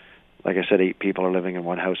when, like I said, 8 people are living in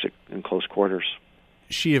one house in close quarters.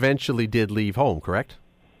 She eventually did leave home, correct?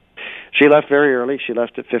 She left very early. She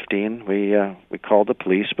left at 15. We called the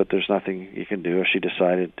police, but there's nothing you can do. She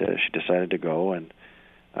decided to go, and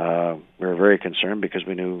we were very concerned because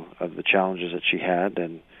we knew of the challenges that she had,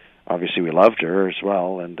 and obviously we loved her as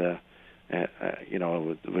well, and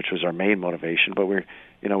which was our main motivation. But we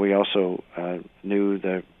also knew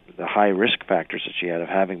the high risk factors that she had of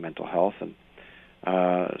having mental health, and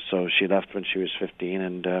so she left when she was 15,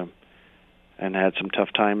 and had some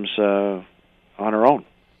tough times on her own.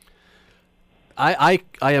 I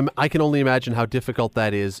can only imagine how difficult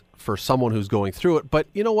that is for someone who's going through it. But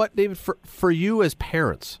you know what, David, for you as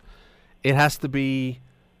parents, it has to be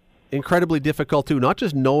incredibly difficult too, not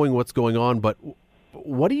just knowing what's going on, but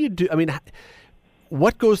what do you do? I mean,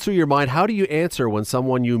 what goes through your mind? How do you answer when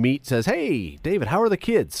someone you meet says, "Hey, David, how are the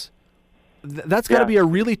kids?" That's got to be a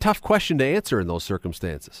really tough question to answer in those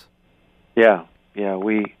circumstances. Yeah,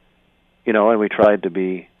 we, and we tried to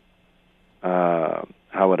be,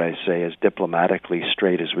 how would I say, as diplomatically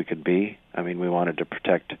straight as we could be. I mean, we wanted to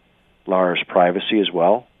protect Laura's privacy as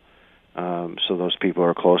well. So those people who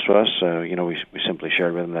are close to us, we simply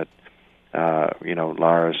shared with them that,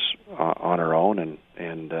 Laura's on her own,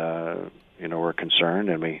 and we're concerned,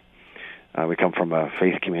 and we come from a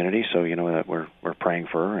faith community, so that we're praying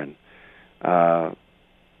for her, and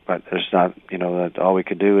but there's not, that all we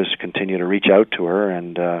could do is continue to reach out to her,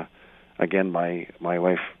 and again, my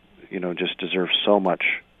wife, just deserves so much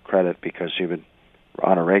credit because she would,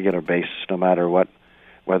 on a regular basis, no matter what,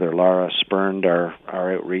 whether Laura spurned our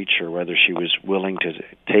outreach or whether she was willing to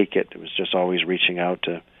take it, it was just always reaching out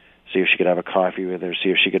to see if she could have a coffee with her, see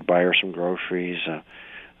if she could buy her some groceries.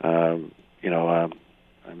 I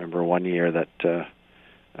remember one year that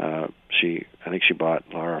I think she bought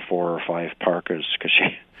Laura 4 or 5 parkas because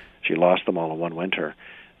she lost them all in one winter.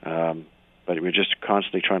 But we were just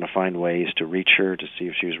constantly trying to find ways to reach her, to see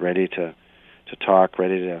if she was ready to talk,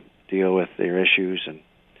 ready to deal with their issues,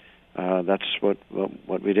 and that's what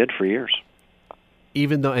we did for years.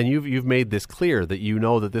 Even though, and you've made this clear that you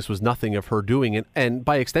know that this was nothing of her doing, and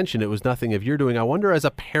by extension, it was nothing of your doing. I wonder, as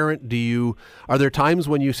a parent, are there times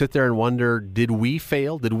when you sit there and wonder, did we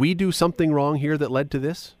fail? Did we do something wrong here that led to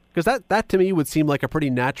this? Because that to me would seem like a pretty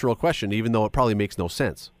natural question, even though it probably makes no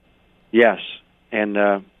sense. Yes, and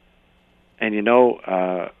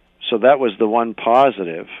so that was the one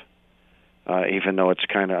positive. Even though it's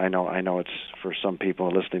kind of, I know it's, for some people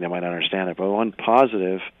listening, they might understand it, but one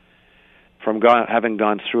positive from having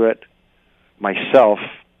gone through it myself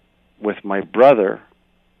with my brother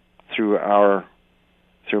through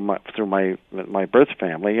my birth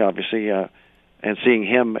family, obviously, and seeing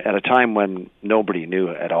him at a time when nobody knew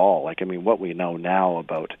at all. Like, I mean, what we know now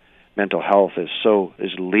about mental health is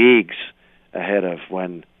leagues ahead of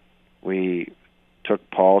when we took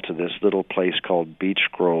Paul to this little place called Beech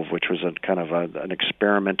Grove, which was a kind of an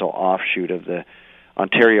experimental offshoot of the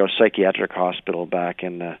Ontario Psychiatric Hospital back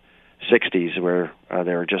in the 60s, where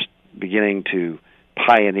they were just beginning to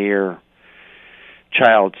pioneer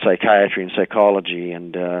child psychiatry and psychology,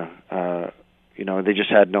 and they just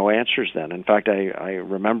had no answers then. In fact, I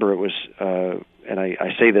remember it was, and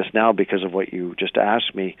I say this now because of what you just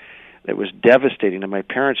asked me, it was devastating to my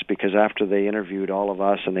parents, because after they interviewed all of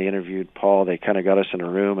us and they interviewed Paul, they kind of got us in a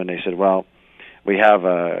room and they said, well, we have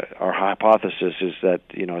our hypothesis is that,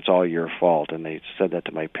 it's all your fault. And they said that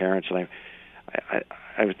to my parents. And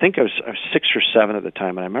I think I was 6 or 7 at the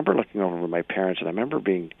time, and I remember looking over at my parents, and I remember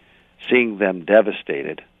seeing them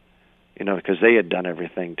devastated, because they had done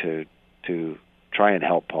everything to try and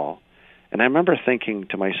help Paul. And I remember thinking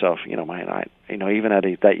to myself, even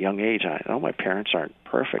at that young age, I know my parents aren't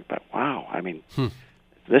perfect, but wow,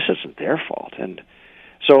 this isn't their fault. And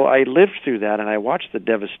so I lived through that, and I watched the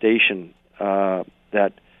devastation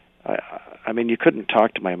that, you couldn't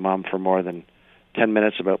talk to my mom for more than 10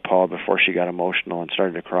 minutes about Paul before she got emotional and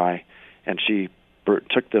started to cry. And she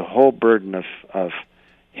took the whole burden of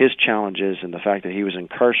his challenges and the fact that he was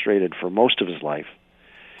incarcerated for most of his life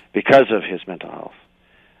because of his mental health.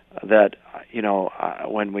 That,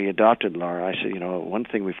 when we adopted Laura, I said, one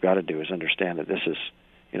thing we've got to do is understand that this is,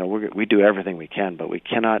 we do everything we can, but we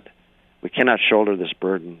cannot shoulder this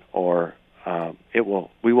burden, or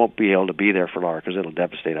we won't be able to be there for Laura because it'll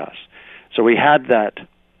devastate us. So we had that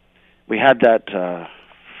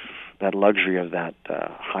luxury of that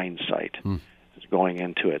hindsight going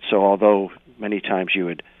into it. So although many times you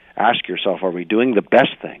would ask yourself, are we doing the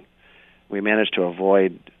best thing? We managed to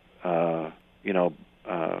avoid,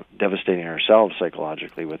 devastating ourselves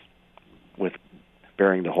psychologically with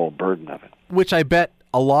bearing the whole burden of it. Which I bet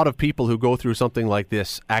a lot of people who go through something like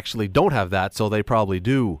this actually don't have that, so they probably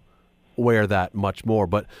do wear that much more.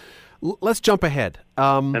 But let's jump ahead.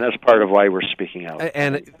 And that's part of why we're speaking out.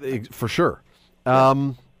 And for sure.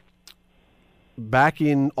 Back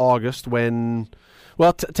in August when...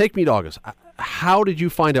 Well, take me to August. How did you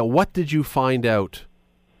find out? What did you find out?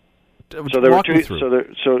 So there were two.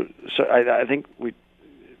 So I think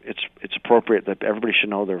it's appropriate that everybody should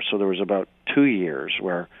know there. So there was about 2 years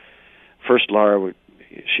where first Laura,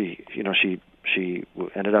 she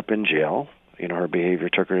ended up in jail. Her behavior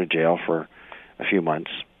took her to jail for a few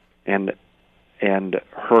months, and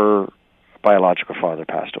her biological father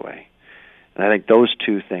passed away. And I think those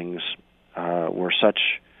two things were such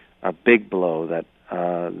a big blow that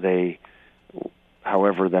they,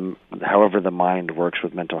 however the mind works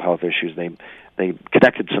with mental health issues, they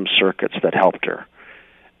connected some circuits that helped her,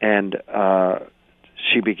 and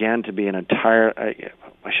she began to be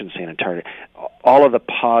I shouldn't say an entirety. All of the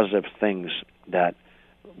positive things that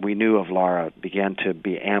we knew of Laura began to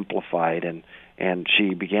be amplified, and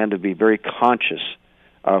she began to be very conscious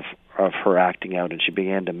of her acting out, and she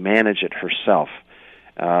began to manage it herself,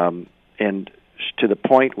 and to the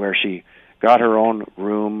point where she got her own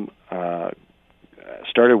room,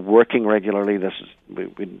 started working regularly.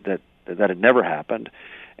 That had never happened,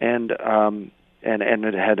 and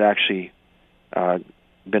it had actually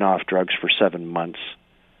been off drugs for 7 months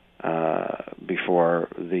before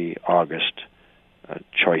the August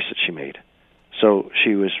choice that she made. So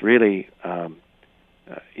she was really,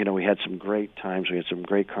 we had some great times, we had some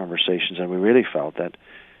great conversations, and we really felt that,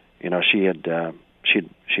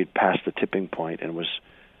 she'd passed the tipping point and was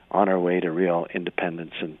on her way to real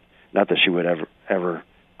independence. And not that she would ever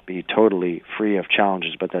be totally free of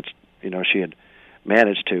challenges, but that's, she had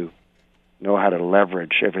managed to know how to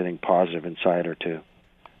leverage everything positive inside her to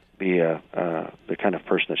be the kind of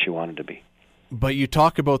person that she wanted to be. But you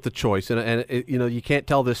talk about the choice, and you can't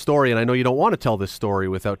tell this story, and I know you don't want to tell this story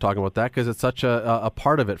without talking about that, because it's such a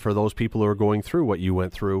part of it for those people who are going through what you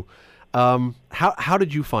went through. How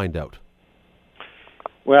did you find out?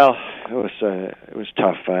 Well, it was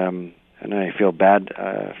tough, and I feel bad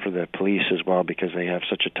for the police as well, because they have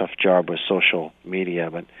such a tough job with social media.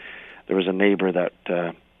 But there was a neighbor that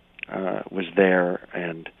was there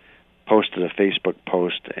and posted a Facebook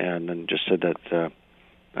post and then just said that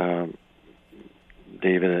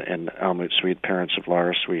David and Almut Sweet, parents of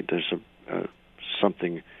Laura Sweet, there's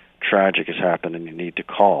something tragic has happened and you need to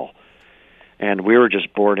call. And we were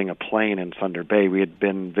just boarding a plane in Thunder Bay. We had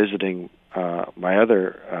been visiting my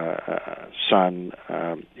other son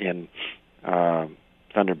in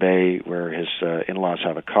Thunder Bay, where his in-laws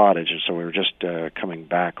have a cottage, and so we were just coming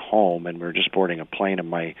back home, and we were just boarding a plane.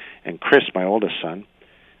 And Chris, my oldest son,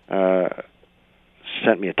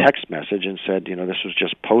 sent me a text message and said, this was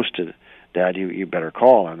just posted, Dad, you better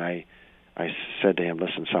call. And I said to him,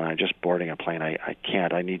 listen, son, I'm just boarding a plane. I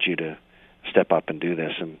can't. I need you to step up and do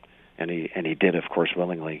this. And he did, of course,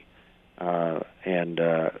 willingly. So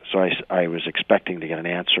I was expecting to get an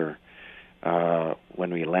answer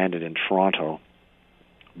when we landed in Toronto,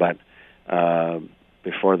 but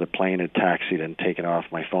before the plane had taxied and taken off,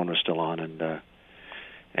 my phone was still on, and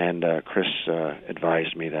and Chris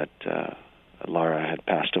advised me that Laura had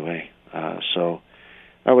passed away. So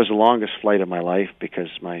that was the longest flight of my life, because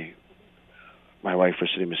my wife was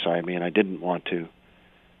sitting beside me, and I didn't want to.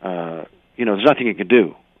 There's nothing you could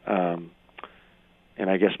do. And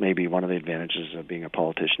I guess maybe one of the advantages of being a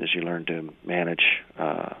politician is you learn to manage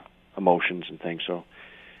emotions and things. So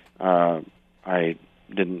I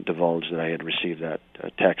didn't divulge that I had received that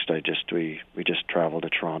text. We just traveled to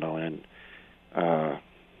Toronto, and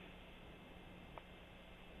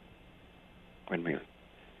when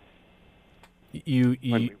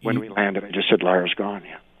we landed, I just said Lara's gone.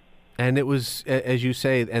 Yeah. And it was, as you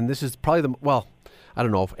say, and this is probably I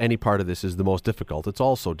don't know if any part of this is the most difficult. It's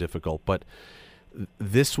also difficult, but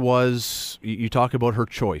this was, you talk about her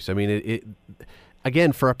choice. I mean, it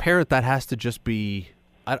again, for a parent, that has to just be,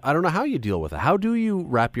 I don't know how you deal with it. How do you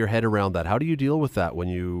wrap your head around that? How do you deal with that when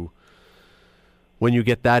you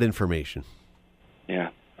get that information? Yeah.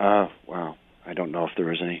 Wow. I don't know if there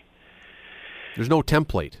was any. There's no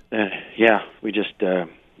template. Yeah. We just,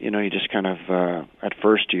 you just kind of, at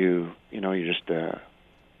first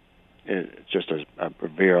it's just a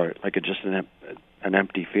very, just an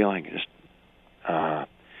empty feeling.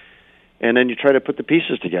 And then you try to put the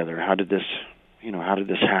pieces together. How did this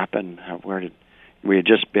happen? We had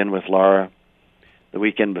just been with Laura the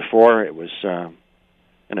weekend before. It was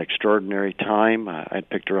an extraordinary time. I'd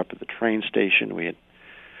picked her up at the train station. We had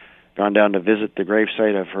gone down to visit the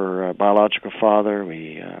gravesite of her biological father.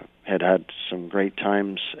 We had some great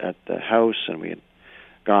times at the house, and we had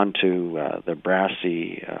gone to the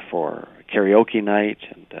Brassy for karaoke night,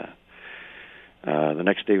 and the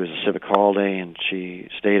next day was a civic holiday, and she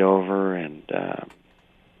stayed over, and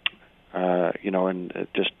and it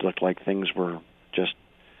just looked like things were just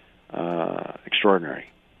extraordinary.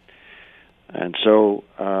 And so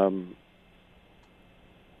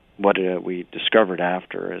what we discovered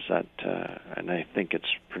after is that, and I think it's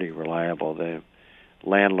pretty reliable, the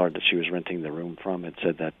landlord that she was renting the room from had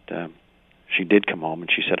said that she did come home,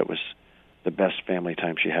 and she said it was the best family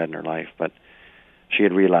time she had in her life, but she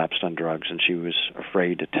had relapsed on drugs, and she was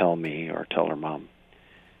afraid to tell me or tell her mom.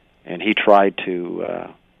 And he tried to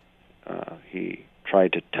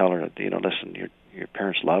tell her that, listen, your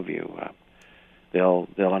parents love you. They'll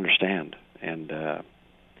understand. And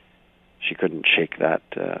she couldn't shake that,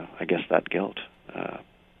 that guilt.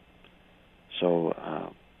 So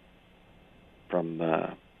from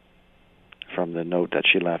the note that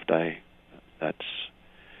she left,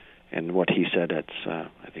 and what he said,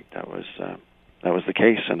 I think that was the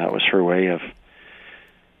case, and that was her way of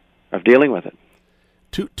dealing with it.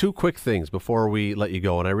 Two quick things before we let you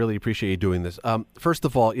go, and I really appreciate you doing this. First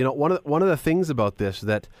of all, one of the things about this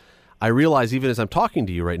that I realize even as I'm talking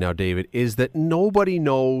to you right now, David, is that nobody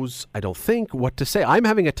knows, I don't think, what to say. I'm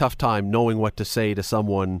having a tough time knowing what to say to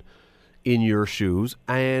someone in your shoes,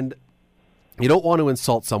 and you don't want to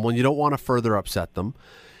insult someone. You don't want to further upset them.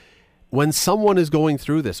 When someone is going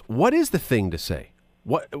through this, what is the thing to say?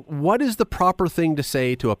 What is the proper thing to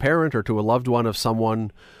say to a parent or to a loved one of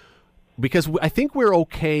someone? Because I think we're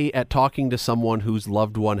okay at talking to someone whose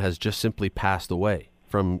loved one has just simply passed away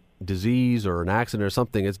from disease or an accident or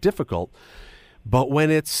something. It's difficult. But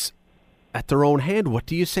when it's at their own hand, what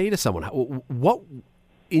do you say to someone? What,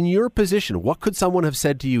 in your position, what could someone have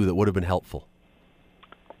said to you that would have been helpful?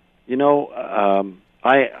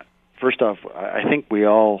 First off, I think we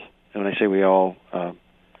all, and when I say we all,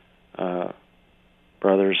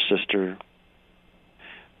 brothers, sister,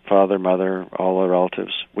 father, mother, all our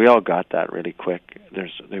relatives, we all got that really quick.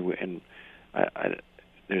 There's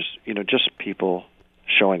just people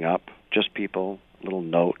showing up, just people, little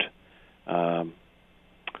note.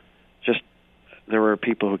 There were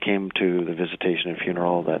people who came to the visitation and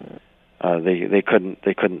funeral that they couldn't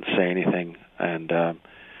say anything, and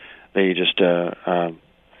they just for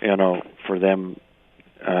them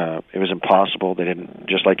it was impossible. They didn't,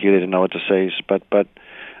 just like you, they didn't know what to say, but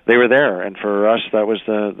they were there, and for us that was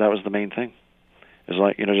the main thing. It was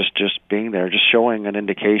like, just being there, just showing an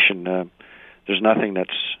indication. There's nothing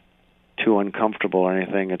that's too uncomfortable or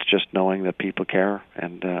anything. It's just knowing that people care,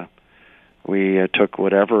 and we took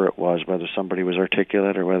whatever it was, whether somebody was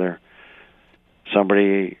articulate or whether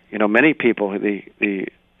somebody, many people. The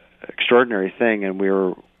extraordinary thing, and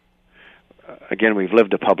we've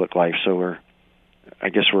lived a public life, so we're a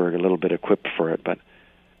little bit equipped for it. But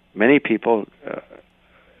many people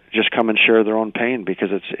just come and share their own pain because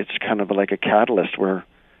it's kind of like a catalyst where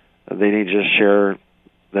they need to just share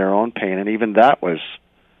their own pain, and even that was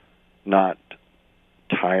not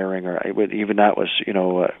tiring, or even that was,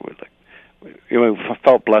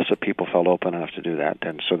 felt blessed that people felt open enough to do that,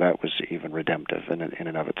 and so that was even redemptive in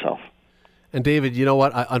and of itself. And David, you know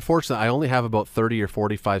what? Unfortunately, I only have about 30 or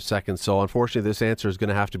 45 seconds, so unfortunately this answer is going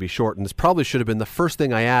to have to be short. And this probably should have been the first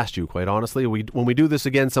thing I asked you, quite honestly. When we do this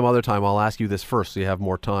again some other time, I'll ask you this first so you have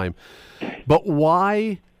more time. But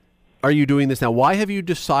why are you doing this now? Why have you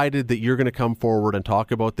decided that you're going to come forward and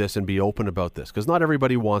talk about this and be open about this? Because not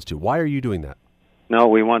everybody wants to. Why are you doing that? No,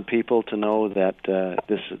 we want people to know that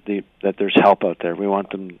that there's help out there. We want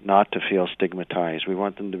them not to feel stigmatized. We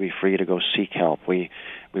want them to be free to go seek help. We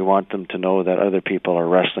want them to know that other people are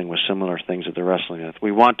wrestling with similar things that they're wrestling with.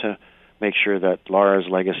 We want to make sure that Laura's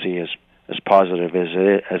legacy is as positive as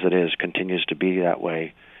it is, continues to be that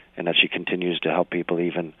way, and that she continues to help people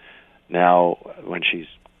even now when she's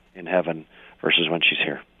in heaven versus when she's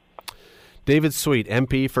here. David Sweet,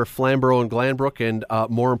 MP for Flamborough and Glanbrook, and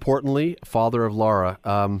more importantly, father of Laura.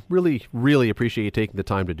 Really, really appreciate you taking the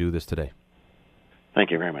time to do this today. Thank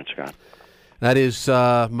you very much, Scott. That is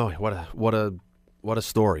what a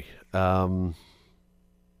story.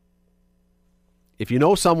 If you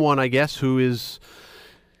know someone, I guess, who is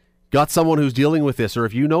got someone who's dealing with this, or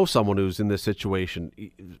if you know someone who's in this situation,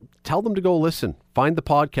 tell them to go listen. Find the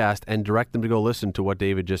podcast and direct them to go listen to what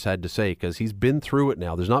David just had to say, because he's been through it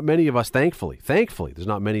now. There's not many of us, thankfully, there's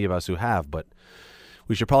not many of us who have, but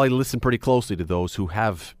we should probably listen pretty closely to those who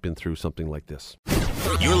have been through something like this.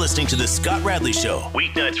 You're listening to The Scott Radley Show,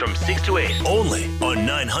 weeknights from 6 to 8, only on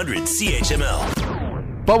 900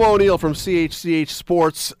 CHML. Bubba O'Neill from CHCH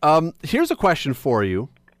Sports. Here's a question for you.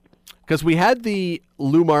 Because we had the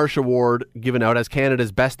Lou Marsh Award given out as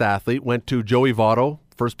Canada's best athlete, went to Joey Votto,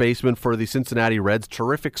 first baseman for the Cincinnati Reds.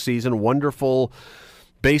 Terrific season, wonderful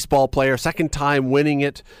baseball player, second time winning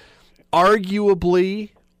it. Arguably,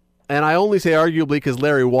 and I only say arguably because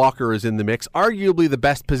Larry Walker is in the mix, arguably the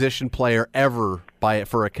best position player ever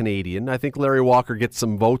for a Canadian. I think Larry Walker gets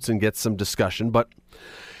some votes and gets some discussion. But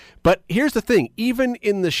here's the thing, even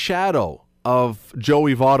in the shadow of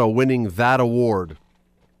Joey Votto winning that award,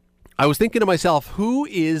 I was thinking to myself, who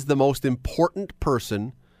is the most important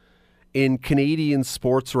person in Canadian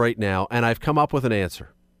sports right now? And I've come up with an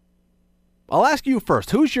answer. I'll ask you first.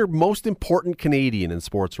 Who's your most important Canadian in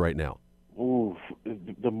sports right now? Ooh,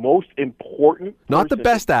 the most important person? Not the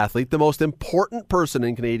best athlete, the most important person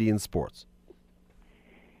in Canadian sports.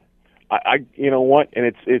 I you know what?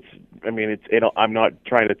 And I'm not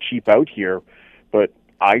trying to cheap out here, but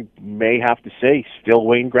I may have to say still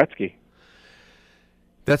Wayne Gretzky.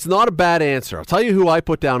 That's not a bad answer. I'll tell you who I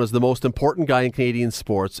put down as the most important guy in Canadian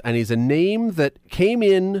sports, and he's a name that came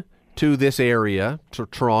in to this area, to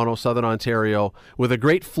Toronto, Southern Ontario, with a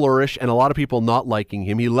great flourish and a lot of people not liking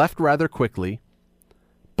him. He left rather quickly,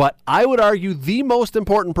 but I would argue the most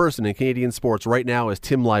important person in Canadian sports right now is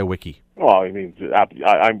Tim Leiweke. Well, I mean,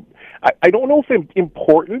 I don't know if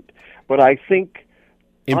important, but I think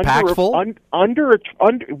impactful.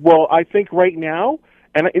 Well, I think right now.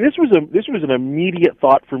 And this was an immediate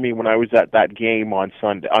thought for me when I was at that game on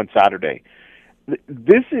Saturday.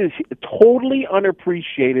 This is totally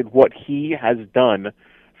unappreciated what he has done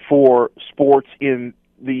for sports in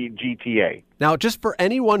the GTA. Now, just for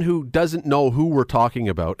anyone who doesn't know who we're talking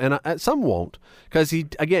about, and some won't, because he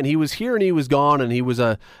was here and he was gone, and he was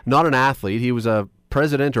not an athlete. He was a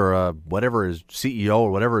president or whatever his CEO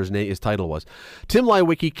or whatever his title was. Tim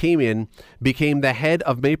Leiweke came in, became the head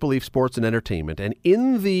of Maple Leaf Sports and Entertainment, and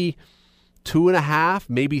in the 2.5,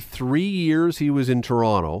 maybe 3 years he was in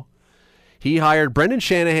Toronto, he hired Brendan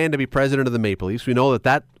Shanahan to be president of the Maple Leafs. We know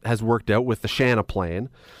that has worked out with the Shana plan.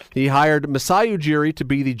 He hired Masai Ujiri to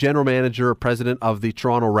be the general manager or president of the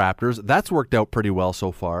Toronto Raptors. That's worked out pretty well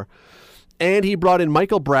so far. And he brought in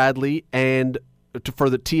Michael Bradley for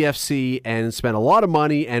the TFC and spent a lot of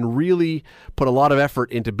money and really put a lot of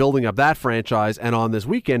effort into building up that franchise. And on this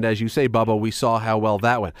weekend, as you say, Bubba, we saw how well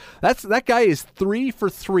that went. That guy is 3 for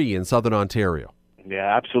 3 in Southern Ontario.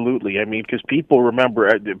 Yeah, absolutely. I mean, because people remember,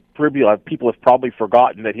 people have probably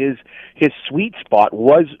forgotten that his sweet spot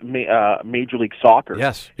was Major League Soccer.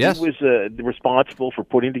 Yes. He was responsible for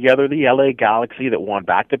putting together the LA Galaxy that won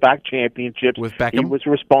back-to-back championships. With Beckham. He was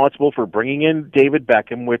responsible for bringing in David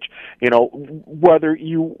Beckham, which, whether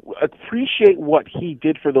you appreciate what he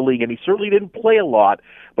did for the league, and he certainly didn't play a lot,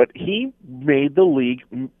 but he made the league,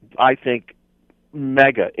 I think,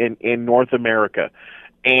 mega in North America,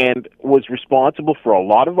 and was responsible for a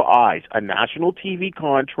lot of eyes, a national TV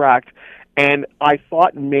contract, and I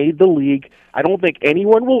thought made the league. I don't think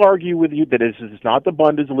anyone will argue with you that this is not the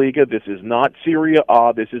Bundesliga, this is not Serie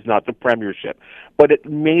A, this is not the Premiership, but it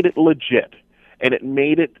made it legit, and it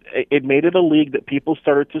made it a league that people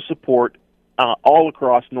started to support all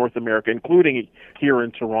across North America, including here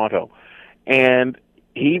in Toronto. And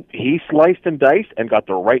he sliced and diced and got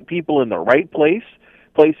the right people in the right place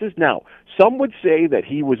places. Now, some would say that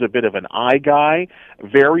he was a bit of an eye guy,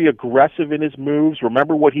 very aggressive in his moves.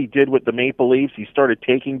 Remember what he did with the Maple Leafs? He started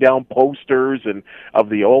taking down posters and of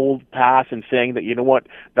the old past and saying that, you know what,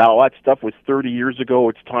 all that stuff was 30 years ago.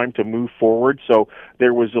 It's time to move forward. So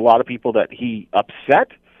there was a lot of people that he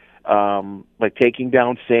upset, like taking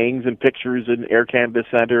down sayings and pictures in Air Canada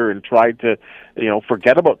Centre, and tried to,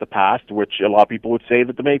 forget about the past, which a lot of people would say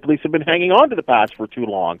that the Maple Leafs have been hanging on to the past for too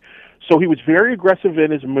long. So he was very aggressive in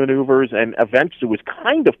his maneuvers, and eventually was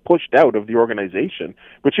kind of pushed out of the organization,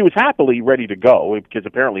 which he was happily ready to go, because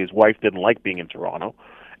apparently his wife didn't like being in Toronto.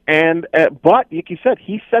 And but, like you said,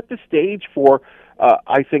 he set the stage for,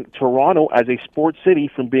 I think, Toronto as a sports city,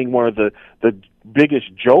 from being one of the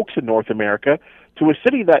biggest jokes in North America to a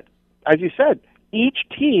city that, as you said, each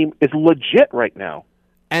team is legit right now.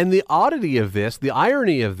 And the oddity of this, the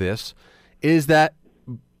irony of this, is that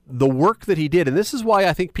the work that he did, and this is why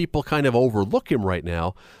I think people kind of overlook him right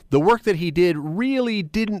now, the work that he did really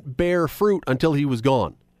didn't bear fruit until he was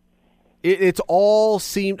gone. It's all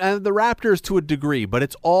seemed, and the Raptors to a degree, but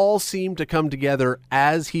it's all seemed to come together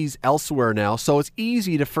as he's elsewhere now. So it's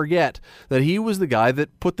easy to forget that he was the guy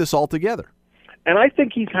that put this all together. And I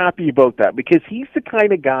think he's happy about that, because he's the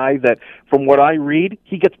kind of guy that, from what I read,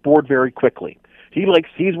 he gets bored very quickly.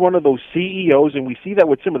 He's one of those CEOs, and we see that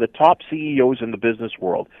with some of the top CEOs in the business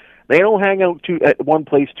world. They don't hang out at one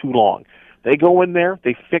place too long. They go in there,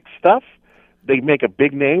 they fix stuff, they make a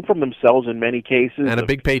big name for themselves in many cases, and a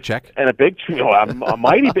big paycheck, and a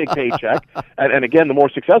mighty big paycheck. And again, the more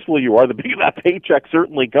successful you are, the bigger that paycheck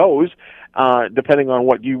certainly goes, depending on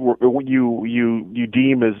what you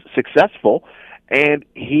deem as successful. And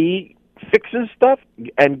he fixes stuff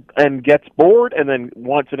and gets bored and then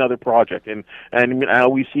wants another project. And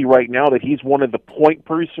we see right now that he's one of the point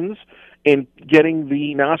persons in getting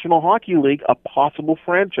the National Hockey League a possible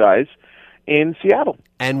franchise in Seattle.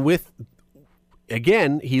 And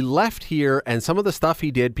again, he left here, and some of the stuff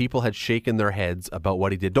he did, people had shaken their heads about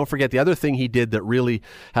what he did. Don't forget, the other thing he did that really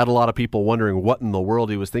had a lot of people wondering what in the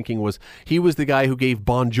world he was thinking was he was the guy who gave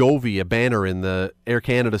Bon Jovi a banner in the Air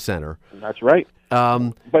Canada Centre. That's right.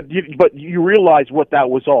 But you realize what that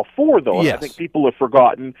was all for, though. Yes. I think people have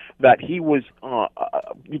forgotten that he was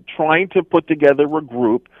trying to put together a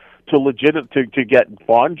group to get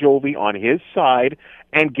Bon Jovi on his side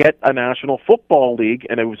and get a National Football League.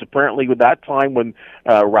 And it was apparently with that time when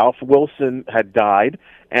Ralph Wilson had died,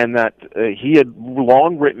 and that he had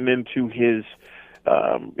long written into his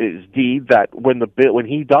deed that when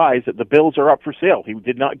he dies, that the Bills are up for sale. He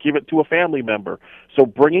did not give it to a family member. So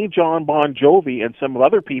bringing John Bon Jovi and some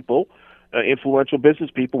other people, influential business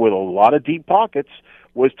people with a lot of deep pockets,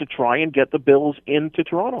 was to try and get the Bills into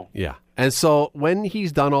Toronto. Yeah. And so when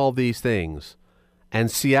he's done all these things,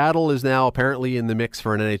 and Seattle is now apparently in the mix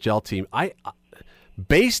for an NHL team,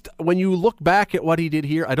 when you look back at what he did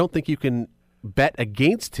here, I don't think you can bet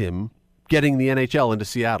against him getting the NHL into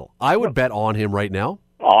Seattle. I would bet on him right now.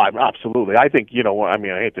 Oh, absolutely. I think,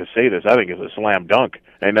 I hate to say this, I think it's a slam dunk.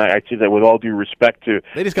 And I say that with all due respect to...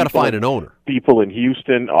 They just got to find an owner. People in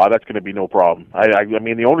Houston, that's going to be no problem. I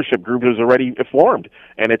mean, the ownership group is already formed,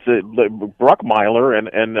 and it's Bruckmeiler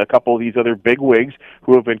and a couple of these other bigwigs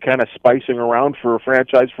who have been kind of spicing around for a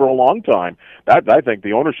franchise for a long time. I think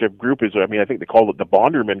the ownership group is, I think they call it the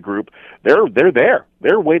Bonderman Group. They're there.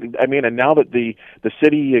 They're waiting. And now that the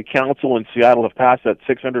city council in Seattle have passed that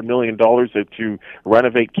 $600 million to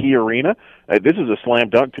renovate Key Arena, this is a slam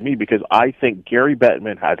dunk to me, because I think Gary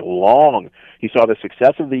Bettman he saw the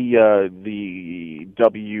success of the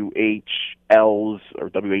WHL's or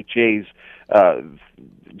WHA's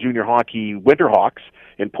junior hockey Winterhawks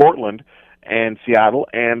in Portland and Seattle,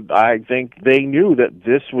 and I think they knew that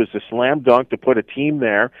this was a slam dunk to put a team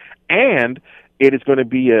there, and it is going to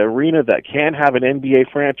be an arena that can have an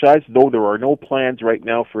NBA franchise, though there are no plans right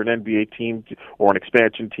now for an NBA team or an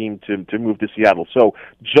expansion team to move to Seattle. So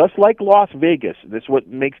just like Las Vegas, this is what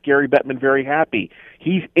makes Gary Bettman very happy.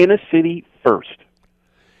 He's in a city first.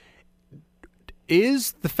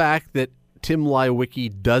 Is the fact that Tim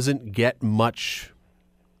Leiweke doesn't get much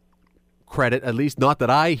credit, at least not that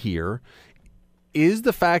I hear, is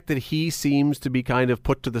the fact that he seems to be kind of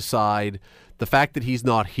put to the side, the fact that he's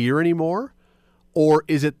not here anymore? Or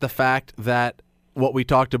is it the fact that what we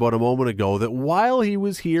talked about a moment ago, that while he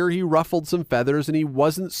was here, he ruffled some feathers and he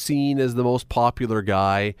wasn't seen as the most popular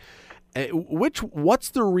guy? What's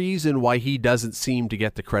the reason why he doesn't seem to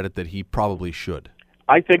get the credit that he probably should?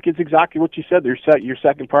 I think it's exactly what you said. Your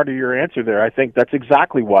second part of your answer there. I think that's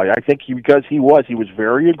exactly why. I think because he was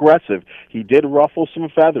very aggressive. He did ruffle some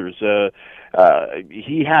feathers.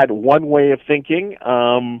 He had one way of thinking.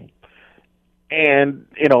 And,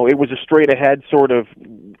 it was a straight ahead sort of,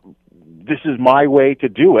 this is my way to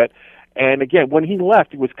do it. And again, when he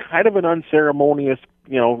left, it was kind of an unceremonious,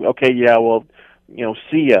 okay, yeah, well,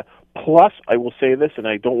 see ya. Plus, I will say this, and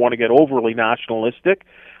I don't want to get overly nationalistic,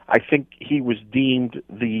 I think he was deemed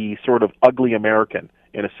the sort of ugly American,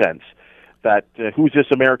 in a sense. That who's this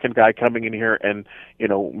American guy coming in here and,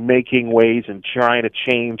 making waves and trying to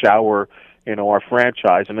change our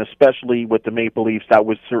franchise, and especially with the Maple Leafs, that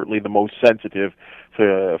was certainly the most sensitive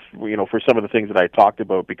for some of the things that I talked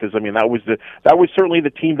about, because that was certainly the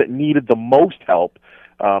team that needed the most help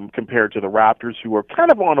compared to the Raptors, who were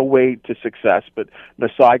kind of on a way to success, but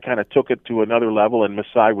Masai kind of took it to another level, and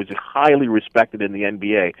Masai was highly respected in the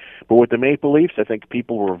NBA. But with the Maple Leafs, I think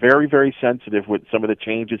people were very, very sensitive with some of the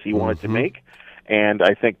changes he wanted to make. And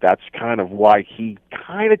I think that's kind of why he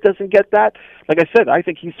kind of doesn't get that. Like I said, I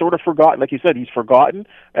think he's sort of forgotten. Like you said, he's forgotten,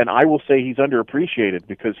 and I will say he's underappreciated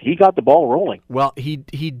because he got the ball rolling. Well, he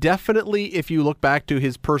definitely, if you look back to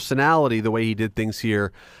his personality, the way he did things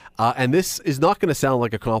here, and this is not going to sound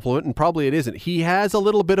like a compliment, and probably it isn't, he has a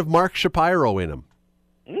little bit of Mark Shapiro in him.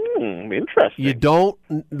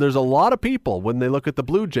 Interesting. There's a lot of people, when they look at the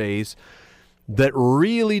Blue Jays, that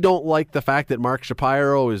really don't like the fact that Mark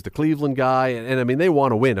Shapiro is the Cleveland guy, and they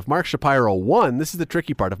want to win. If Mark Shapiro won, this is the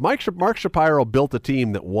tricky part. If Mark Shapiro built a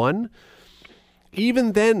team that won,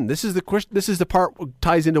 even then, this is the question. This is the part that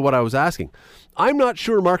ties into what I was asking. I'm not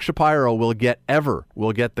sure Mark Shapiro will get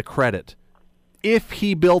the credit if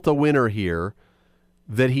he built a winner here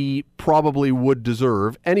that he probably would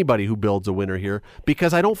deserve, anybody who builds a winner here,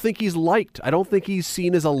 because I don't think he's liked. I don't think he's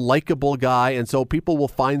seen as a likable guy, and so people will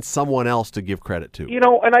find someone else to give credit to.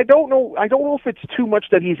 And I don't know if it's too much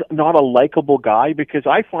that he's not a likable guy, because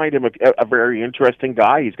I find him a very interesting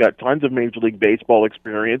guy. He's got tons of Major League Baseball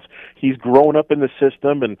experience. He's grown up in the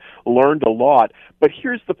system and learned a lot. But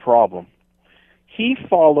here's the problem. He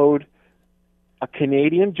followed a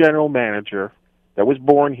Canadian general manager that was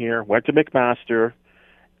born here, went to McMaster,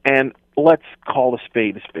 and let's call a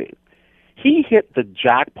spade a spade. He hit the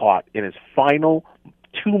jackpot in his final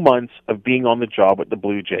 2 months of being on the job with the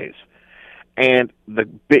Blue Jays. And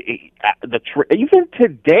even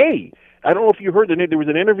today, I don't know if you heard, there was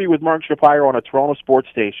an interview with Mark Shapiro on a Toronto sports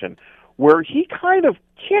station where he kind of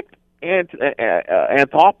kicked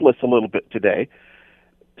Anthopoulos a little bit today,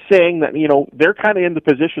 saying that, they're kind of in the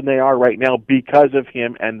position they are right now because of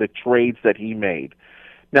him and the trades that he made.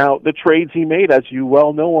 Now, the trades he made, as you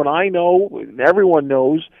well know, and I know, everyone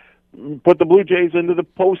knows, put the Blue Jays into the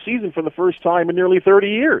postseason for the first time in nearly 30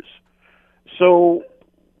 years. So,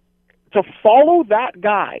 to follow that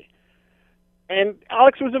guy, and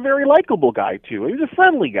Alex was a very likable guy, too. He was a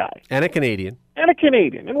friendly guy. And a Canadian. And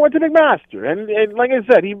went to McMaster. And like I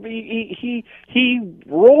said, he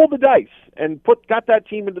rolled the dice and got that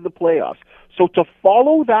team into the playoffs. So to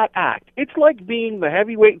follow that act, it's like being the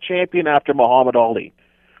heavyweight champion after Muhammad Ali.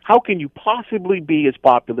 How can you possibly be as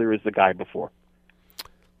popular as the guy before?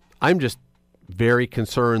 I'm just very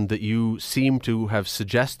concerned that you seem to have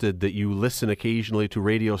suggested that you listen occasionally to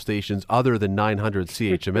radio stations other than 900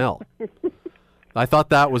 CHML. I thought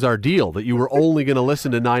that was our deal, that you were only going to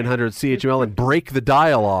listen to 900 CHML and break the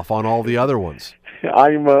dial off on all the other ones.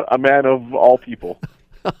 I'm a man of all people.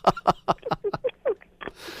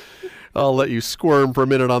 I'll let you squirm for a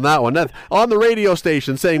minute on that one. On the radio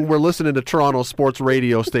station saying we're listening to Toronto sports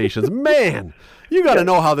radio stations. Man, you got to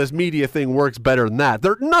know how this media thing works better than that.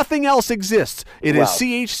 Nothing else exists. It is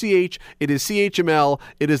CHCH, it is CHML,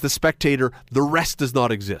 it is The Spectator. The rest does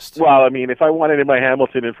not exist. Well, if I wanted my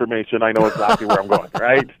Hamilton information, I know exactly where I'm going,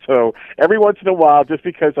 right? So every once in a while, just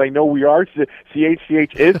because I know we are,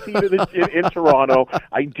 CHCH is seated in Toronto,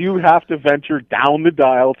 I do have to venture down the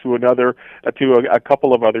dial to a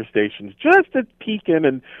couple of other stations just to peek in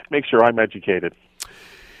and make sure I'm educated.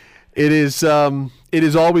 It is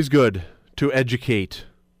always good to educate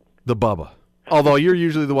the Bubba. Although you're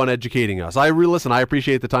usually the one educating us. I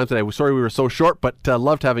appreciate the time today. We're sorry we were so short, but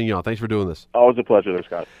loved having you on. Thanks for doing this. Always a pleasure there,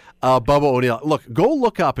 Scott. Bubba O'Neill. Look, go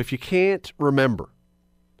look up, if you can't remember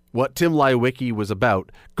what Tim Leiweke was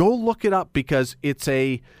about, go look it up, because it's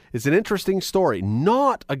an interesting story.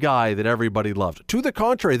 Not a guy that everybody loved. To the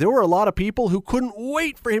contrary, there were a lot of people who couldn't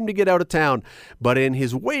wait for him to get out of town. But in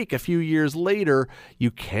his wake, a few years later,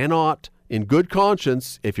 you cannot, in good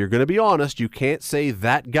conscience, if you're going to be honest, you can't say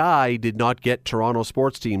that guy did not get Toronto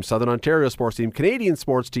sports teams, Southern Ontario sports team, Canadian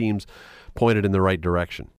sports teams pointed in the right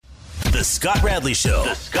direction. The Scott Radley Show.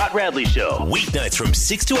 The Scott Radley Show. Weeknights from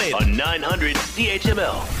 6 to 8 on 900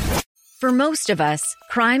 CHML. For most of us,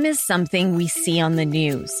 crime is something we see on the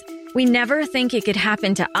news. We never think it could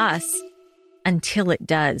happen to us until it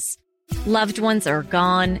does. Loved ones are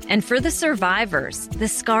gone, and for the survivors, the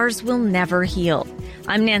scars will never heal.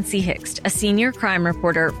 I'm Nancy Hixt, a senior crime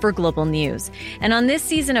reporter for Global News. And on this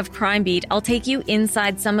season of Crime Beat, I'll take you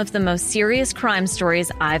inside some of the most serious crime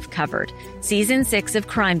stories I've covered. Season 6 of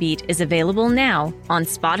Crime Beat is available now on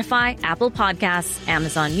Spotify, Apple Podcasts,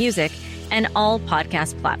 Amazon Music, and all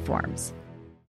podcast platforms.